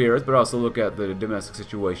focus on the free earth, but also look at the domestic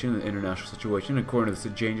situation, the international situation, according to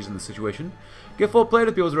the changes in the situation. Give full play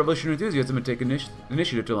to people's revolutionary enthusiasm and take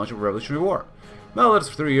initiative to launch a revolutionary war. Mao led us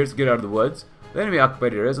for 3 years to get out of the woods. The enemy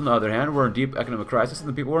occupied areas, on the other hand, were in deep economic crisis and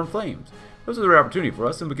the people were in flames. This was a rare opportunity for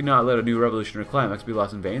us, and we cannot let a new revolutionary climax be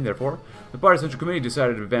lost in vain. Therefore, the party Central Committee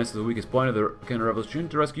decided to advance to the weakest point of the counter-revolution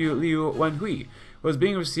to rescue Liu Wenhui, who was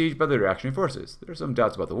being besieged by the reactionary forces. There are some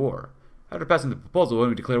doubts about the war. After passing the proposal, when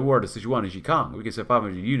we declare war to Sichuan and Xikang, we can send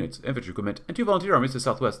 500 units, infantry equipment, and 2 volunteer armies to the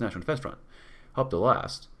Southwest National Defense Front. Help to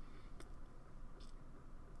last.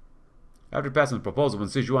 After passing the proposal, when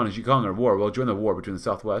Sichuan and Xikang are at war, we'll join the war between the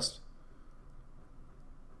Southwest.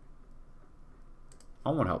 I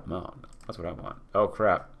want to help them out. That's what I want. Oh,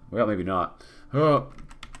 crap. Well, maybe not. Well,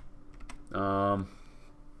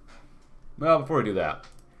 before we do that,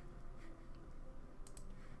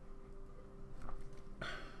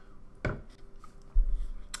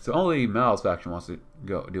 so only Mao's faction wants to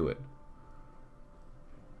go do it.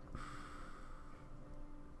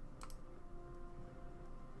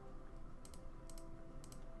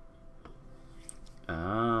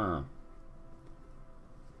 Ah.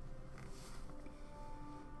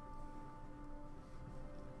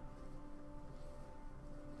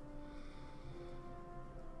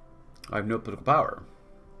 I have no political power.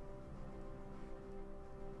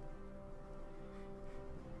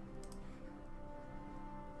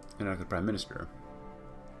 And I'm the Prime Minister.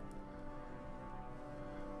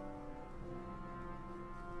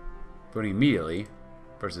 voting immediately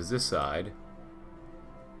versus this side.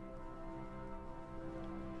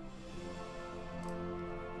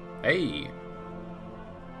 Hey!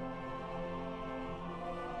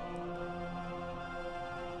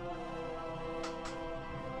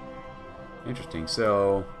 Interesting,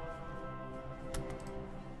 so...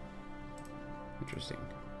 Interesting.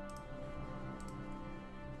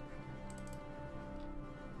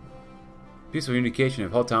 Peaceful unification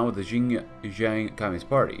of Hotan with the Xinjiang Communist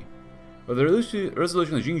Party. But the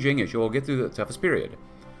resolution of the Xinjiang issue will get through the toughest period.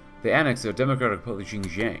 They annexed the Democratic Republic of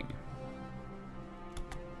Xinjiang.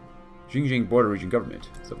 Xinjiang Border Region Government.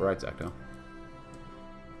 Civil Rights Act, huh?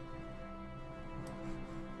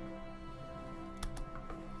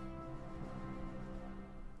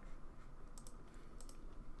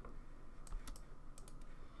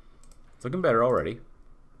 It's looking better already.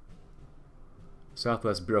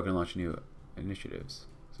 Southwest Bureau can launch new initiatives.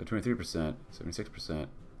 So 23%, 76%.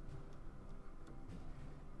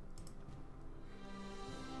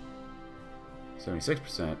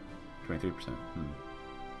 76%, 23%.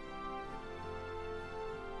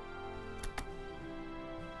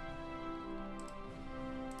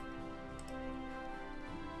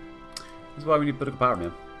 This is why we need political power,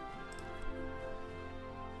 man.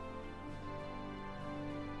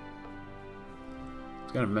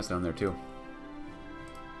 It's kind of a mess down there, too.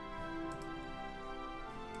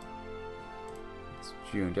 This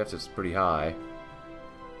June deficit's pretty high.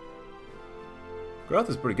 Growth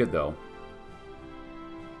is pretty good, though.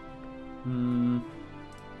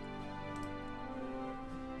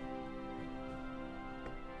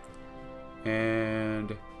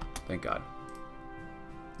 And thank God.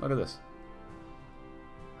 Look at this.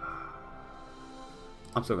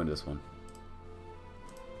 I'm still going to this one.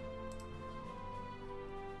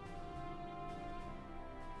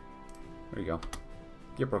 There you go.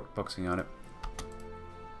 Keep focusing on it.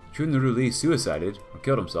 Chunru Li suicided or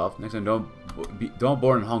killed himself. Next time, don't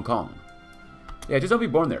born in Hong Kong. Yeah, just don't be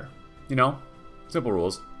born there. You know, simple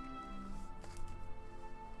rules.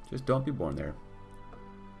 Just don't be born there.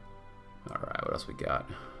 All right, what else we got?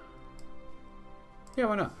 Yeah,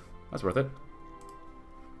 why not? That's worth it.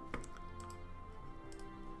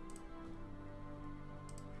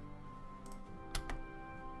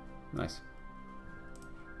 Nice.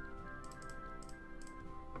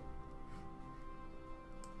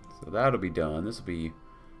 So that'll be done. This will be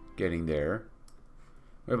getting there.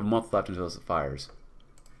 We have a month left until it fires.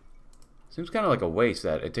 Seems kind of like a waste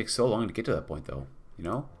that it takes so long to get to that point, though. You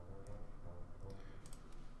know?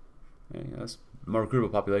 Yeah, that's more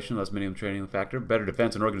recruitable population, less minimum training factor, better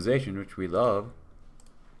defense and organization, which we love.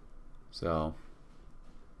 So.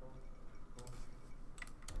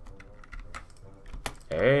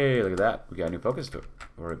 Hey, look at that. We got a new focus to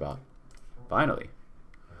worry about. Finally.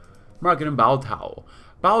 Market in Baotao.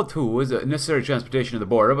 Baotou is a necessary transportation of the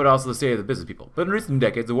border, but also the state of the business people. But in recent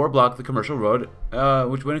decades, the war blocked the commercial road,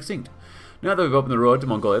 which went extinct. Now that we've opened the road to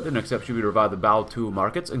Mongolia, the next step should be to revive the Baotou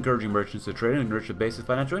markets, encouraging merchants to trade and enrich the base of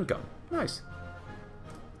financial income. Nice.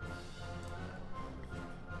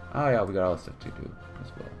 Oh yeah, we got all that stuff to do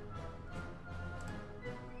as well.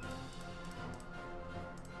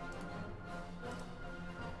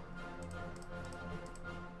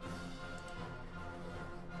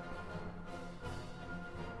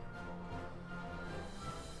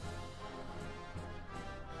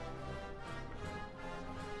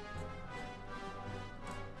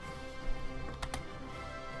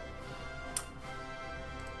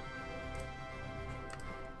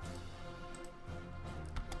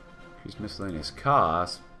 Miscellaneous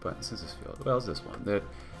costs, but census field. What else is this one? The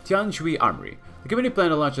Tianshui Armory. The committee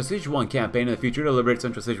planned to launch a Sichuan campaign in the future to liberate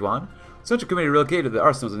Central Sichuan. The Central Committee relocated the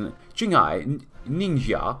arsenals in Qinghai,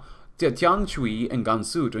 Ningxia, Tianshui, and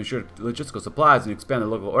Gansu to ensure logistical supplies and expand the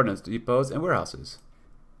local ordnance depots and warehouses.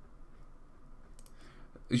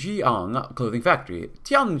 Jiang Clothing Factory.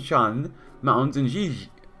 Tianshan Mountains in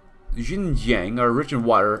Xinjiang are rich in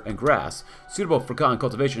water and grass, suitable for cotton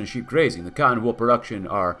cultivation and sheep grazing. The cotton and wool production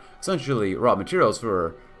are essential raw materials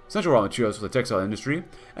for the textile industry,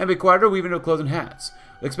 and required to weave into clothes and hats.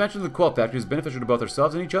 The expansion of the quilt factory is beneficial to both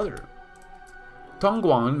ourselves and each other.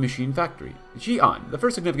 Tongguan Machine Factory. Xi'an, the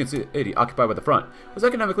first significant city occupied by the front, was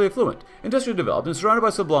economically affluent, industrially developed, and surrounded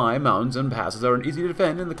by sublime mountains and passes that were easy to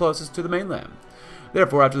defend and the closest to the mainland.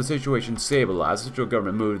 Therefore, after the situation stabilized, the central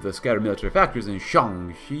government moved the scattered military factories in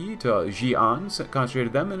Shaanxi to Xi'an,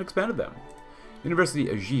 concentrated them, and expanded them. University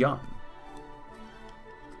of Xi'an.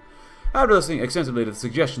 After listening extensively to the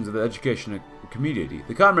suggestions of the education community,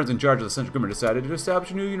 the comrades in charge of the central government decided to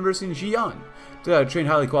establish a new university in Xi'an to train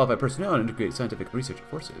highly qualified personnel and integrate scientific research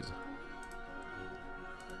forces.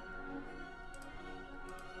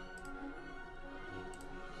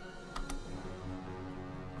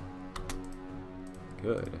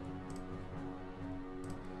 Good.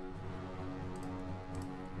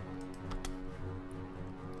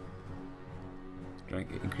 Trying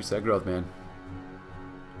to increase that growth, man.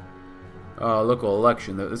 Local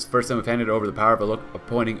election. This is the first time we've handed over the power of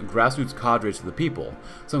appointing grassroots cadres to the people.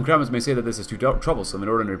 Some comments may say that this is too troublesome, and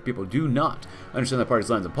ordinary people do not understand the party's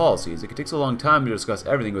lines and policies. It could take so long time to discuss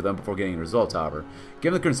everything with them before getting results, however.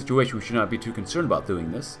 Given the current situation, we should not be too concerned about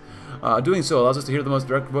doing this. Doing so allows us to hear the most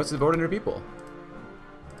direct voices of ordinary people.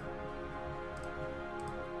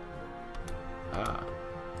 Ah.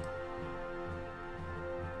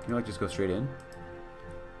 Can you, like, just go straight in?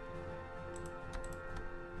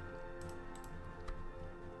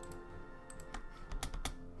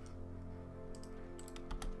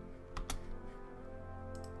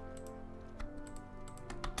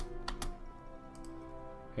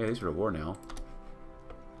 Hey, these are at war now.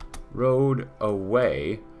 Road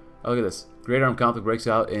away. Oh, look at this. Great armed conflict breaks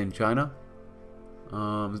out in China.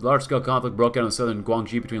 Large-scale conflict broke out in southern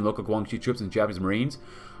Guangxi between local Guangxi troops and Japanese Marines.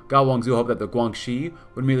 Gao Wangzhou hoped that the Guangxi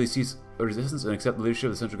would immediately cease resistance and accept the leadership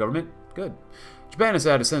of the central government. Good. Japan has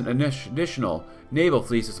had to send additional naval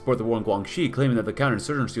fleets to support the war in Guangxi, claiming that the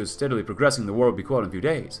counterinsurgency was steadily progressing. The war would be quelled in a few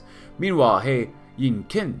days. Meanwhile, Hei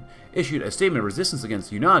Yinkin issued a statement of resistance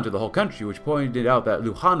against Yunnan to the whole country, which pointed out that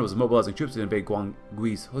Luhan was mobilizing troops to invade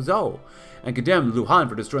Guangxi's Huzhou, and condemned Luhan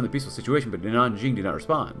for destroying the peaceful situation, but Nanjing did not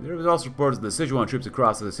respond. There was also reports that the Sichuan troops had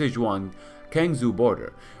crossed the Sichuan-Kangzhou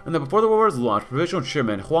border, and that before the war was launched, Provisional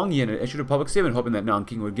Chairman Huang Yin had issued a public statement hoping that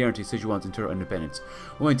Nanking would guarantee Sichuan's internal independence,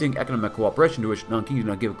 while maintaining economic cooperation, to which Nanking did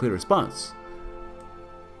not give a clear response.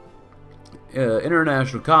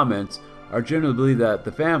 International comments are generally believed that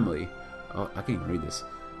the family... Oh, I can't even read this.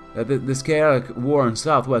 This chaotic war in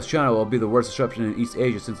southwest China will be the worst disruption in East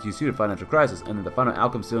Asia since the ensuing financial crisis, and that the final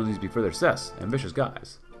outcome still needs to be further assessed. Ambitious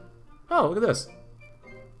guys. Oh, look at this.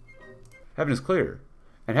 Heaven is clear,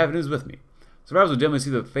 and heaven is with me. Survivors will dimly see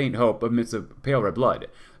the faint hope amidst the pale red blood.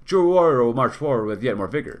 A true warrior will march forward with yet more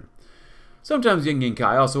vigor. Sometimes Yang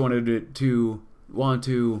Kai also wanted to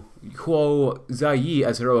Huo Zaiyi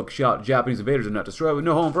as heroic shout Japanese invaders are not destroyed with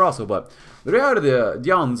no home for also, but the reality of the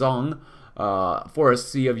Dianzong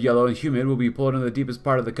forest sea of yellow and humid will be pulled into the deepest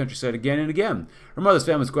part of the countryside again and again. Her mother's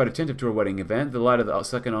family was quite attentive to her wedding event. The light of the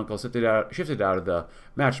second uncle shifted out of the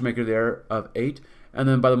matchmaker there of 8, and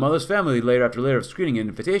then by the mother's family layer after layer of screening and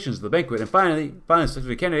invitations to the banquet, and finally selected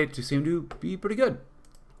a candidate who seemed to be pretty good.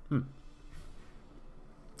 In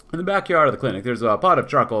the backyard of the clinic, there's a pot of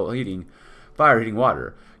charcoal fire heating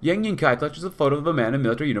water. Yang Yingkai clutches a photo of a man in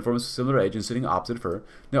military uniform of similar age and sitting opposite of her.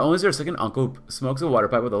 Not only is there a second uncle who smokes a water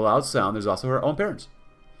pipe with a loud sound, there's also her own parents.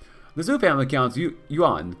 The Zhu family counts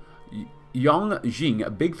Yuan, Yongjing, a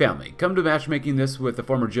big family. Come to matchmaking this with the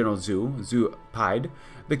former General Zhu Paid.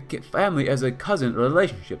 The family has a cousin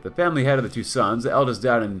relationship. The family had of the 2 sons. The eldest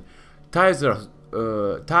died in Taiyar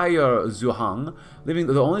Zuhang, leaving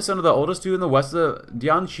the only son of the oldest 2 in the west of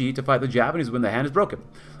Dianxi to fight the Japanese when the hand is broken.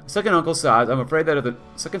 The second uncle sighs, I'm afraid that if the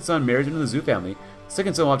second son marries into the Zhu family, the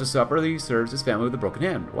second son will have to suffer. He serves his family with a broken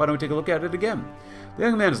hand. Why don't we take a look at it again? The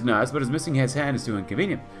young man is nice, but his missing his hand is too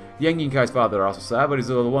inconvenient. Yang Yinkai's father also sad, but he's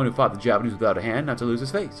the one who fought the Japanese without a hand, not to lose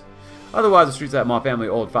his face. Otherwise, the streets at Ma family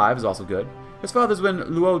Old 5 is also good. His father's been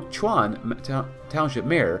Luo Chuan township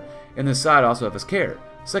mayor, and this side also of his care.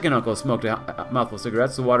 Second uncle smoked a mouthful of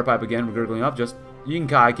cigarettes, the water pipe again gurgling up. Just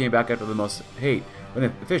Yingkai came back after the most hate when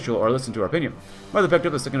the official or listened to her opinion. Mother picked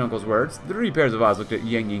up the second uncle's words. The 3 pairs of eyes looked at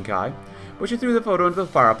Yang Yingkai, but she threw the photo into the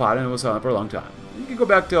fire pot and it was silent for a long time. You can go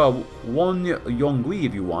back to Wan Yongli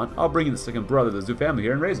if you want. I'll bring you the second brother of the Zhu family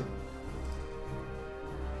here and raise him.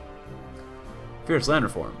 Fierce land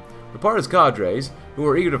reform. The party's cadres, who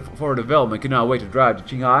were eager for development, could not wait to drive to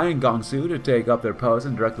Qinghai and Gangsu to take up their posts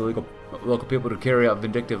and direct the local people to carry out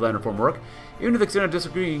vindictive land reform work, even to the extent of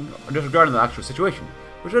disregarding the actual situation,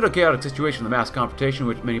 which led to a chaotic situation of mass confrontation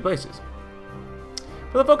in many places.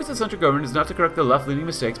 But the focus of the central government is not to correct the left-leaning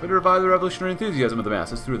mistakes, but to revive the revolutionary enthusiasm of the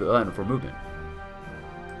masses through the land reform movement.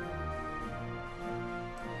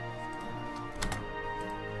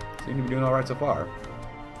 Seem to be doing alright so far.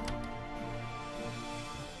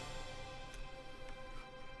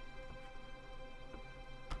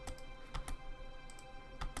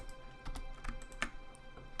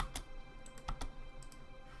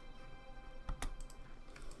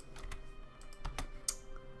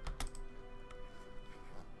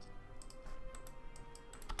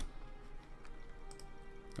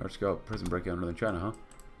 Let's go. Prison breakout in Northern China, huh?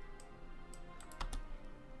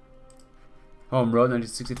 Home Road,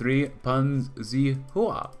 1963,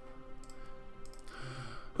 Panzihua.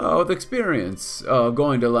 With experience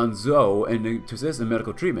going to Lanzhou and to assist in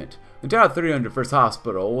medical treatment. The entire 301st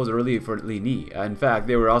Hospital was a relief for Li Ni. In fact,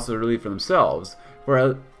 they were also a relief for themselves. For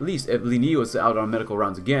at least if Li Ni was out on medical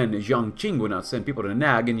rounds again, Jiang Qing would not send people to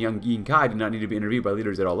Nag, and Yang Yin Kai did not need to be interviewed by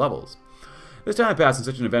leaders at all levels. This time passed in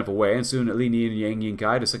such an eventful way, and soon Li Ni and Yang Yin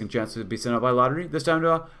Kai had a second chance to be sent out by lottery, this time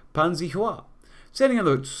to Panzi Hua. Standing on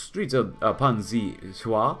the streets of Panzi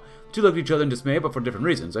Hua, the two looked at each other in dismay, but for different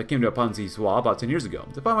reasons. I came to Panzi Hua about 10 years ago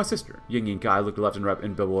to find my sister. Yang Yin Kai looked left and right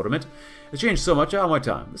in bewilderment. It's changed so much out of my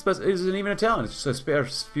time. This place isn't even a town. It's just a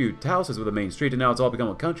sparse few houses with a main street, and now it's all become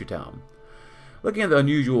a country town. Looking at the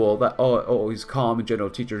unusual, that always calm and gentle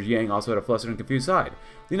teacher, Yang also had a flustered and confused side.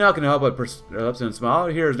 The not can help but perhaps and smile.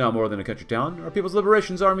 Here is now more than a country town. Our People's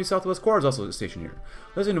Liberation's Army Southwest Corps is also stationed here.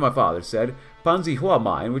 Listening to my father, said, Panzi Hua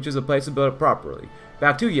Mine, which is a place to build it properly.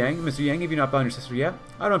 Back to Yang. Mr. Yang, have you not found your sister yet?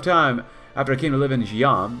 I don't have time after I came to live in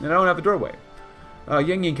Xi'an, and I don't have a doorway.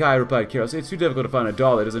 Yang Yin Kai replied carelessly, it's too difficult to find a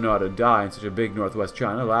doll that doesn't know how to die in such a big northwest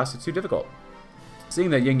China. Alas, it's too difficult. Seeing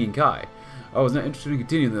that Yang Yin Kai I was not interested in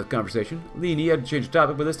continuing the conversation. Li Ni had to change the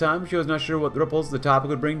topic, but this time she was not sure what ripples the topic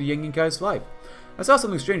would bring to Yang Yin Kai's life. I saw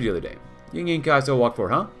something strange the other day. Yang Yin Kai still walk for,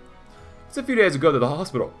 huh? It's a few days ago to the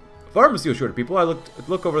hospital. Pharmacy was short of people. I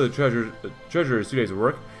look over the treasurer's 2 days of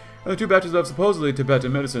work, and the 2 batches of supposedly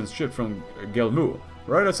Tibetan medicines shipped from Gelmu.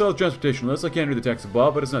 Right, I saw the transportation list. I can't read the text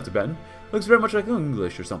above, but it's not Tibetan. Looks very much like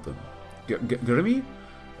English or something. Grimi?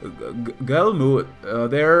 Gelmu.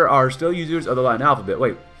 There are still users of the Latin alphabet.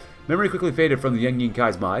 Wait. Memory quickly faded from the Yang Yin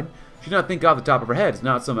Kai's mind. She did not think off the top of her head. It's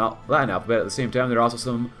not some Latin alphabet. At the same time, there are also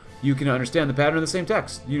some you can understand the pattern of the same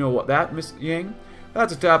text. You know what that, Miss Yang?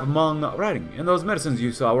 That's a type of Hmong writing. And those medicines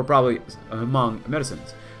you saw were probably Hmong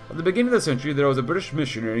medicines. At the beginning of the century, there was a British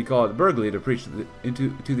missionary called Burgley to preach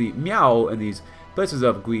to the Miao in these places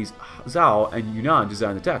of Guizhou and Yunnan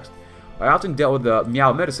designed the text. I often dealt with the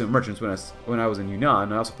Miao medicine merchants when I was in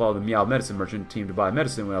Yunnan. I also followed the Miao medicine merchant team to buy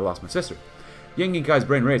medicine when I lost my sister. Yang Yin Kai's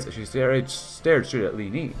brain raised as she stared straight at Li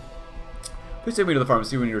Ni. Please take me to the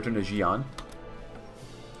pharmacy when you return to Xi'an.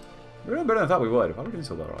 We're doing better than I thought we would. Why are we doing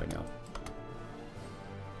so well right now?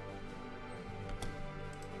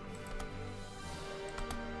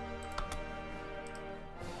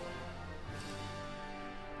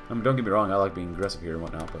 I mean, don't get me wrong, I like being aggressive here and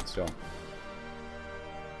whatnot, but still.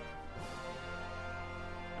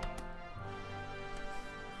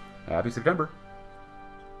 Happy September.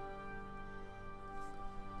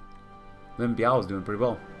 Lin Biao is doing pretty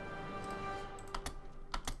well.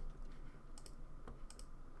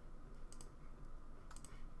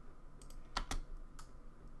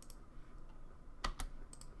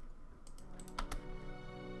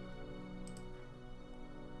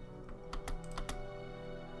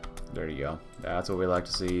 There you go. That's what we like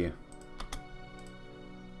to see.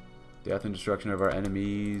 Death and destruction of our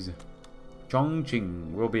enemies.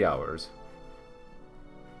 Chongqing will be ours.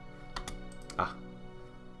 Ah.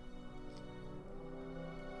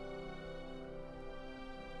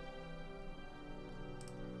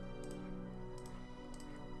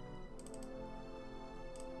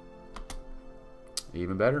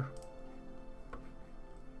 Even better.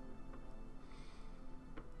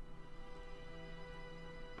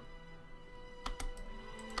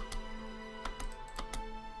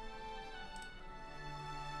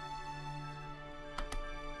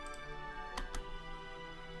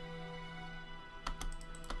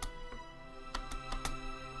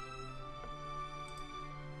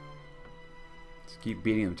 Just keep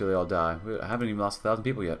beating them until they all die. We haven't even lost 1,000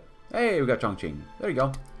 people yet. Hey, we got Chongqing. There you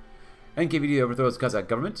go. NKVD overthrows the Kazakh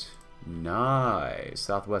government. Nice.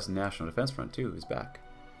 Southwest National Defense Front, too, is back.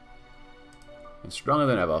 And stronger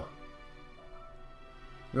than ever.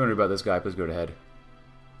 You wonder about this guy, please go ahead.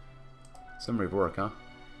 Summary of work, huh?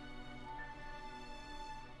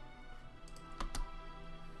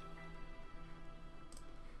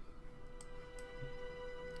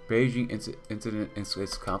 Beijing incident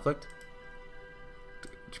escalates conflict.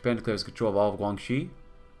 Japan declares control of all of Guangxi.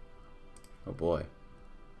 Oh boy.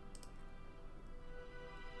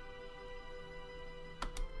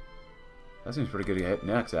 That seems pretty good to hit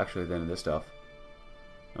next, actually, than this stuff.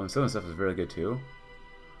 Some of the stuff is really good, too.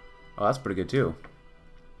 Oh, that's pretty good, too.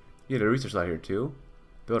 You get a research slot here, too.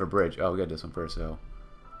 Build a bridge. Oh, we got this one first, so.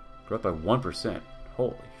 Growth by 1%.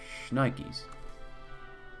 Holy shnikes.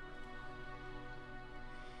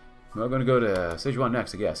 We're going to go to Sichuan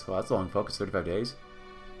next, I guess. Well, that's a long focus, 35 days.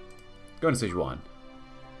 Going to Sichuan.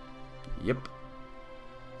 Yep.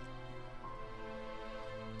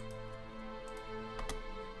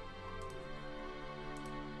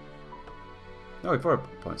 Oh, 4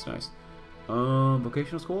 points, nice.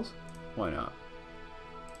 Vocational schools? Why not?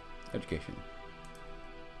 Education.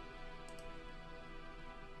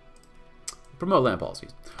 promote land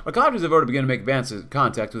policies. Our colleges have already begun to make advances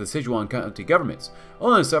contact with the Sichuan county governments,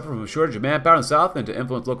 only to suffer from a shortage of manpower in the south and to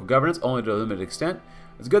influence local governance only to a limited extent.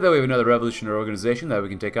 It's good that we have another revolutionary organization that we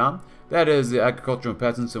can take on. That is the Agricultural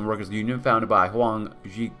Peasants and Workers Union, founded by Huang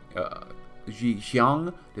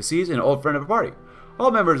Zhixiang, deceased and an old friend of the party.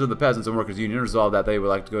 All members of the Peasants and Workers Union resolved that they would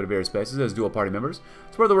like to go to various places as dual party members,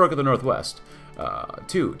 support the work of the Northwest.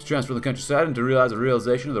 2. To transfer the countryside and to realize the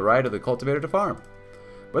realization of the right of the cultivator to farm.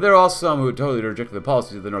 But there are also some who totally rejected the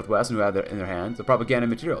policies of the Northwest and who had in their hands the propaganda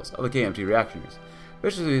materials of the KMT reactionaries,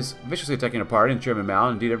 viciously attacking the party and Chairman Mao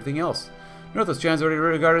and indeed everything else. Northwest China already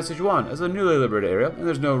regarded Sichuan as a newly liberated area, and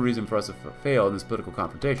there's no reason for us to fail in this political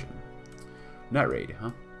confrontation. Night raid,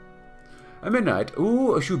 huh? At midnight,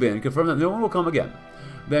 Wu Shubin confirmed that no one will come again.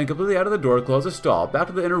 Then, completely out of the door, closed the stall, back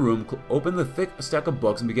to the inner room, opened the thick stack of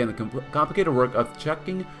books, and began the complicated work of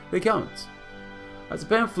checking the accounts. As the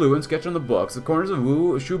pen flew and sketched on the books, the corners of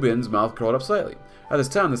Wu Shubin's mouth curled up slightly. At this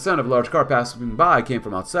time, the sound of a large car passing by came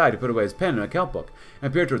from outside. He put away his pen and an account book, and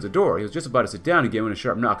appeared towards the door. He was just about to sit down again when a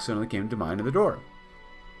sharp knock suddenly came to mind at the door.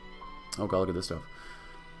 Oh god, look at this stuff.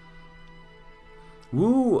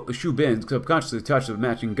 Wu Shubin subconsciously touched the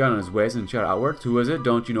matching gun on his waist and shouted outward, "Who is it?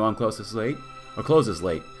 Don't you know I'm close this late?" Or close this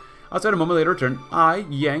late. Outside a moment later returned, "I,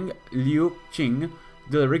 Yang Liu Qing,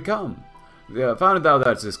 delivery come." Found out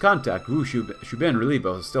that it's his contact, Wu Shubin, relieved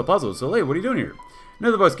but was still puzzled. "So late, what are you doing here?"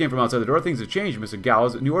 Another voice came from outside the door. "Things have changed, Mr. Gao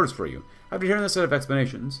has new orders for you." After hearing this set of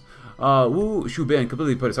explanations, Wu Shubin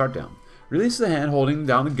completely put his heart down. Released the hand holding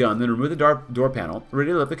down the gun, then removed the door panel,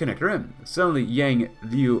 ready to let the connector in. Suddenly, Yang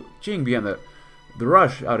Liu Qing began the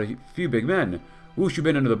rush out of a few big men. Wu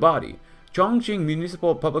Shubin under the body. Chongqing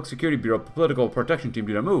Municipal Public Security Bureau Political Protection Team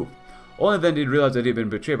did not move. Only then did he realize that he had been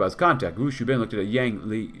betrayed by his contact. Wu Shubin looked at Yang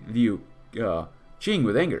Liu Qing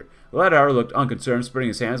with anger. The latter, however, looked unconcerned, spreading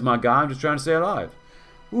his hands. "My God, I'm just trying to stay alive."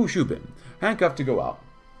 Wu Shubin, handcuffed to go out.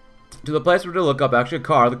 To the place where to look up, actually a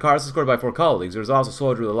car. The car is escorted by 4 colleagues. There was also a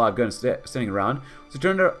soldier with a live gun standing around. So it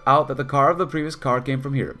turned out that the car of the previous car came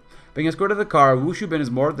from here. Being escorted to the car, Wu Shubin is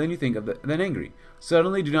more than you think of than angry.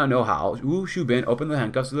 Suddenly, do not know how, Wu Shubin opened the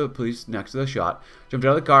handcuffs of the police next to the shot, jumped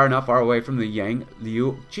out of the car not far away from the Yang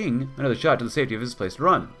Liu Qing, another shot to the safety of his place to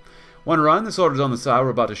run. One run, the soldiers on the side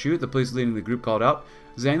were about to shoot. The police leading the group called out,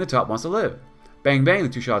 "Zhang, the top wants to live." Bang bang, the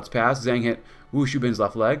 2 shots passed. Zhang hit Wu Shubin's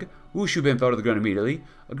left leg. Wu Shubin fell to the ground immediately.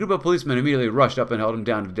 A group of policemen immediately rushed up and held him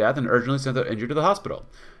down to death and urgently sent the injured to the hospital.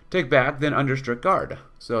 Take back, then under strict guard.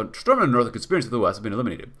 So, storming the north and conspiracy of the west have been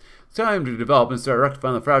eliminated. It's time to develop and start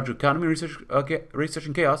rectifying the fragile economy and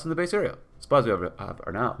researching chaos in the base area. Supplies we have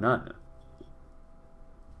are now none.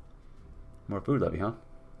 More food levy, huh?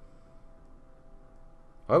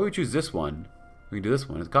 Why would we choose this one? We can do this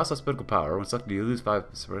one. It costs us political power. When selected, you lose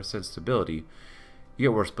 5% stability. You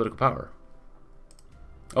get worse political power.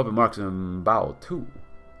 Open marks in Bao 2.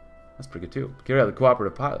 That's pretty good too. Carry out the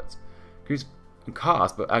cooperative pilots. Increase in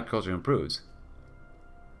cost, but agriculture improves.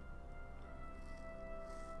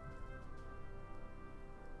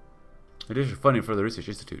 Additional funding for the Research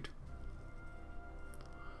Institute.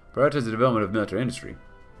 Prioritize the development of military industry.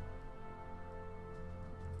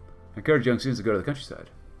 Encourage young students to go to the countryside.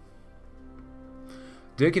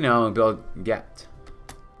 Dig canal and build GATT.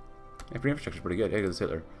 Yeah, free infrastructure is pretty good. Hey, this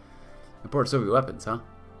Hitler. Import Soviet weapons, huh?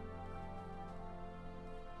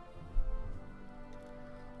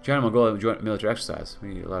 China and Mongolia joint military exercise.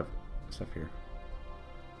 We need a lot of stuff here.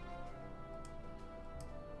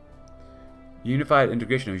 Unified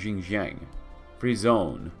integration of Xinjiang. Free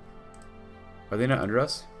zone. Are they not under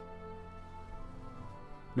us?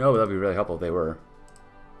 No, but that'd be really helpful if they were.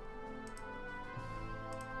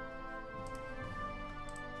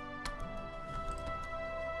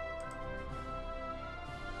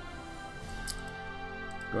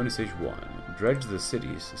 Going to stage 1. Dredge the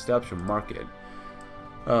cities. Establish a market.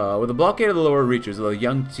 With the blockade of the lower reaches of the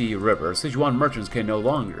Yangtze River, Sichuan merchants can no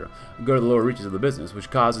longer go to the lower reaches of the business,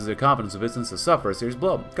 which causes their confidence of business to suffer a serious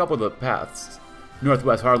blow. Coupled with the path's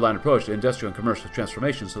northwest hardline approach to industrial and commercial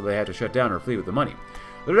transformation, so they had to shut down or flee with the money.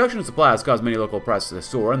 The reduction in supply has caused many local prices to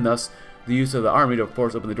soar, and thus the use of the army to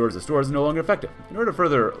force open the doors of the stores is no longer effective. In order to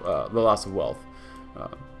further the loss of wealth,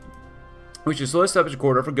 we should slowly establish a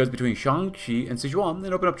corridor for goods between Shaanxi and Sichuan,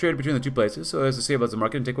 and open up trade between the 2 places so as to stabilize the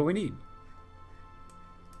market and take what we need.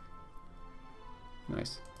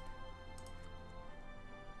 Nice.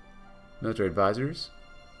 Military advisors.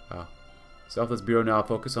 Wow. Southwest Bureau now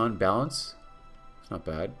focus on balance. It's not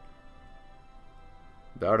bad.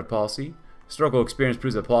 The art of policy. Historical experience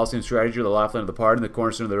proves that policy and strategy are the lifeline of the party and the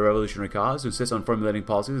cornerstone of the revolutionary cause, who insists on formulating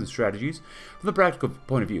policies and strategies from the practical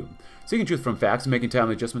point of view, seeking truth from facts and making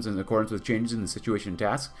timely adjustments in accordance with changes in the situation and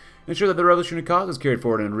tasks, ensure that the revolutionary cause is carried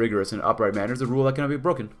forward in rigorous and upright manner is a rule that cannot be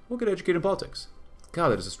broken. We'll get educated in politics. God,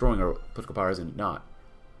 that is destroying our political power, isn't it not?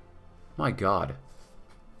 My God.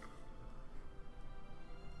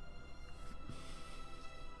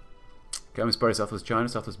 Communist Party Southwest China,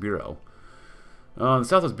 Southwest Bureau. The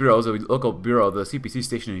Southwest Bureau is a local bureau of the CPC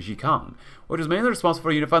station in Xikang, which is mainly responsible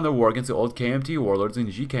for unifying the war against the old KMT warlords in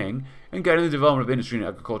Xikang and guiding the development of industry and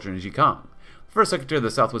agriculture in Xikang. The first secretary of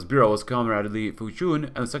the Southwest Bureau was Comrade Li Fuchun,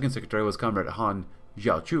 and the second secretary was Comrade Han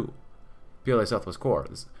Xiaochu. PLA Southwest Corps.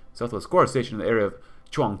 The Southwest Corps is stationed in the area of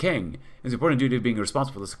Chuangkang is important duty of being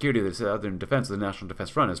responsible for the security of the southern defense of the National Defense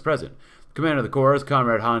Front as president. The commander of the Corps is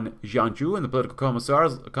Comrade Han Xiaochu, and the political commissar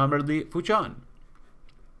is Comrade Li Fuchun.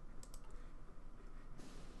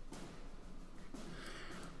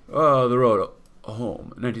 The road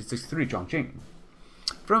home, 1963, Chongqing.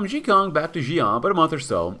 From Xikang back to Xi'an, about a month or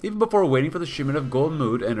so, even before waiting for the shipment of gold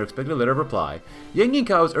mood and her expected letter of reply, Yang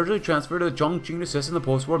Yingkai was urgently transferred to Chongqing to assist in the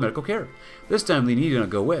post-war medical care. This time, Li Ni did not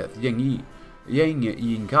go with Yang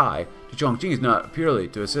Yingkai to Chongqing is not purely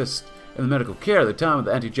to assist in the medical care. At the time of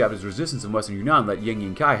the anti-Japanese resistance in western Yunnan, let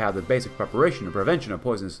Yang Yingkai have the basic preparation and prevention of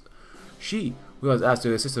poisonous Shi, who was asked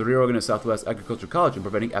to assist the reorganized Southwest Agricultural College in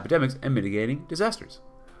preventing epidemics and mitigating disasters.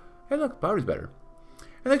 Hey look, power's better.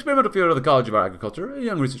 In the experimental field of the College of Agriculture, a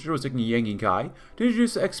young researcher was taking Yang Yingkai to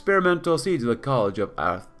introduce experimental seeds of the College of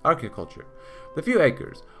Agriculture. The few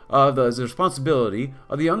acres of the responsibility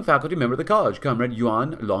of the young faculty member of the college, Comrade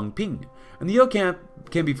Yuan Longping. And the yield can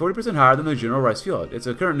be 40% higher than the general rice field. It's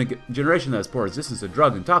a current generation that has poor resistance to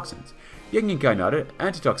drugs and toxins. Yang Yingkai nodded,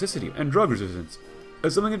 antitoxicity and drug resistance.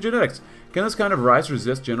 As something of genetics, can this kind of rice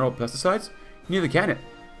resist general pesticides? Neither can it.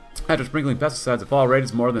 After sprinkling pesticides, the fall rate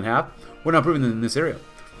is more than half. We're not proving in this area.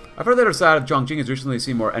 I've heard that our side of Chongqing has recently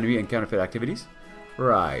seen more enemy and counterfeit activities.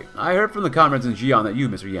 Right. I heard from the comrades in Xi'an that you,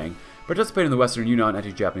 Mr. Yang, participate in the Western Yunnan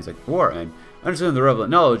anti-Japanese war and understand the relevant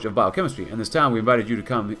knowledge of biochemistry. And this time we invited you to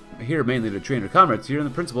come here mainly to train our comrades here in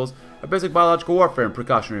the principles of basic biological warfare and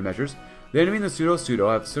precautionary measures. The enemy and the pseudo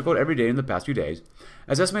have circled every day in the past few days.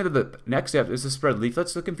 As estimated, the next step is to spread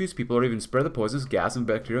leaflets to confuse people or even spread the poisonous gas and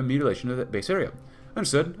bacterial mutilation of the base area.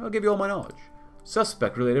 Understood. I'll give you all my knowledge.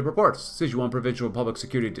 Suspect-related reports. Sichuan Provincial Public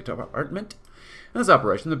Security Department. In this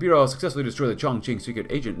operation, the Bureau successfully destroyed the Chongqing secret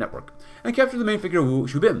agent network and captured the main figure Wu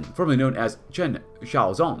Shubin, formerly known as Chen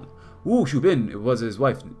Xiaozong. Wu Shubin was his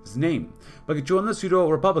wife's name, but he joined the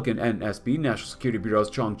pseudo-Republican NSB, National Security Bureau's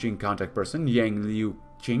Chongqing contact person, Yang Liu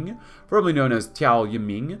Qing, formerly known as Tiao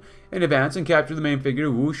Yiming, in advance and captured the main figure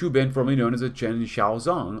Wu Shubin, formerly known as Chen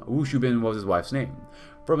Xiaozong. Wu Shubin was his wife's name.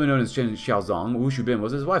 Formerly known as Chen Xiaozong, Wu Shubin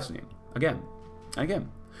was his wife's name. Again. And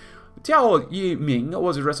again. Tiao Yiming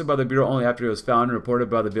was arrested by the Bureau only after he was found and reported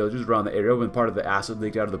by the villagers around the area when part of the acid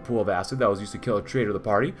leaked out of the pool of acid that was used to kill a traitor of the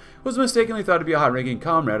party. It was mistakenly thought to be a high-ranking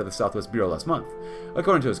comrade of the Southwest Bureau last month.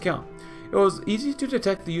 According to his account, it was easy to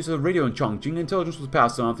detect the use of radio in Chongqing. Intelligence was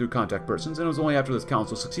passed on through contact persons, and it was only after this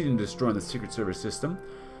council succeeded in destroying the Secret Service system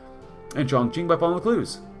in Chongqing by following the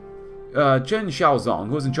clues. Chen Xiaozong,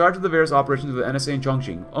 who was in charge of the various operations of the NSA in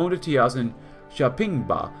Chongqing, owned a tea house in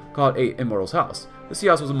Xiaopingba called Eight Immortals House. This tea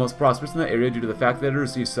house was the most prosperous in the area due to the fact that it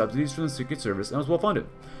received subsidies from the Secret Service and was well funded.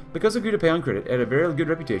 Because it agreed to pay on credit, it had a very good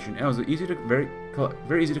reputation and it was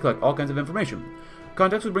very easy to collect all kinds of information.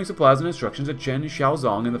 Contacts would bring supplies and instructions to Chen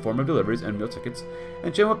Xiaozong in the form of deliveries and meal tickets,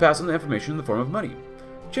 and Chen would pass on the information in the form of money.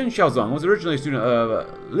 Chen Xiaozong was originally a student of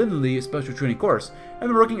Linli Special Training Course and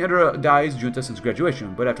been working under Dai's junta since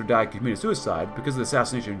graduation, but after Dai committed suicide because of the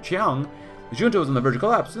assassination of Chiang, the junta was on the verge of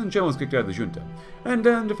collapse, and Chen was kicked out of the junta, and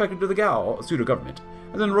then defected to the Gao pseudo-government,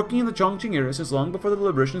 and then working in the Chongqing area since long before the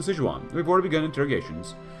liberation of Sichuan. We've already begun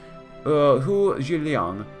interrogations. Hu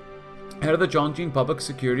Zhiliang, head of the Chongqing Public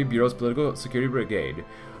Security Bureau's Political Security Brigade.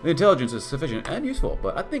 The intelligence is sufficient and useful,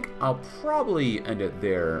 but I think I'll probably end it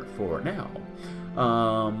there for now.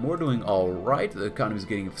 We're doing alright, the economy's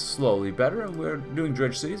getting slowly better, and we're doing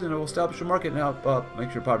dredge cities, and we'll establish a market and help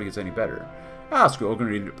make sure poverty gets any better. Ah, screw it, we're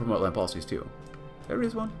going to promote land policies too. There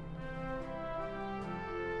is one?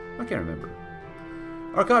 I can't remember.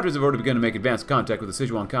 Our cadres have already begun to make advanced contact with the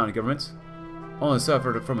Sichuan County governments. Only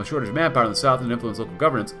suffered from a shortage of manpower in the south and influence local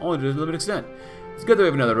governance only to a limited extent. It's good that we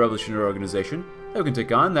have another revolutionary organization that we can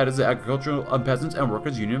take on, that is the Agricultural Peasants and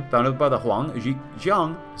Workers Union, founded by the Huang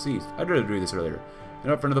Zhejiang deceased. I did read this earlier.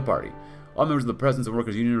 And up front of the party. All members of the Peasants and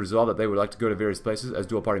Workers Union resolved that they would like to go to various places as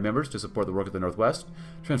dual party members to support the work of the Northwest,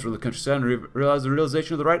 transfer to the countryside, and realize the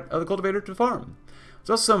realization of the right of the cultivator to farm.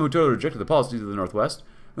 There's also some who totally rejected the policies of the Northwest,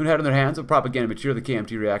 who had on their hands of propaganda material the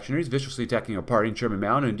KMT reactionaries, viciously attacking our party and Chairman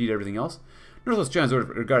Mao and indeed everything else. Northwest China's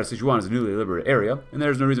regarded Sichuan as a newly liberated area, and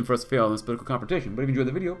there's no reason for us to fail in this political confrontation. But if you enjoyed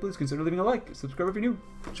the video, please consider leaving a like, subscribe if you're new.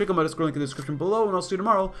 Check out my Discord link in the description below, and I'll see you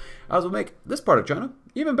tomorrow, as we'll make this part of China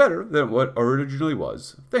even better than what originally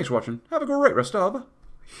was. Thanks for watching. Have a great rest of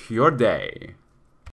your day.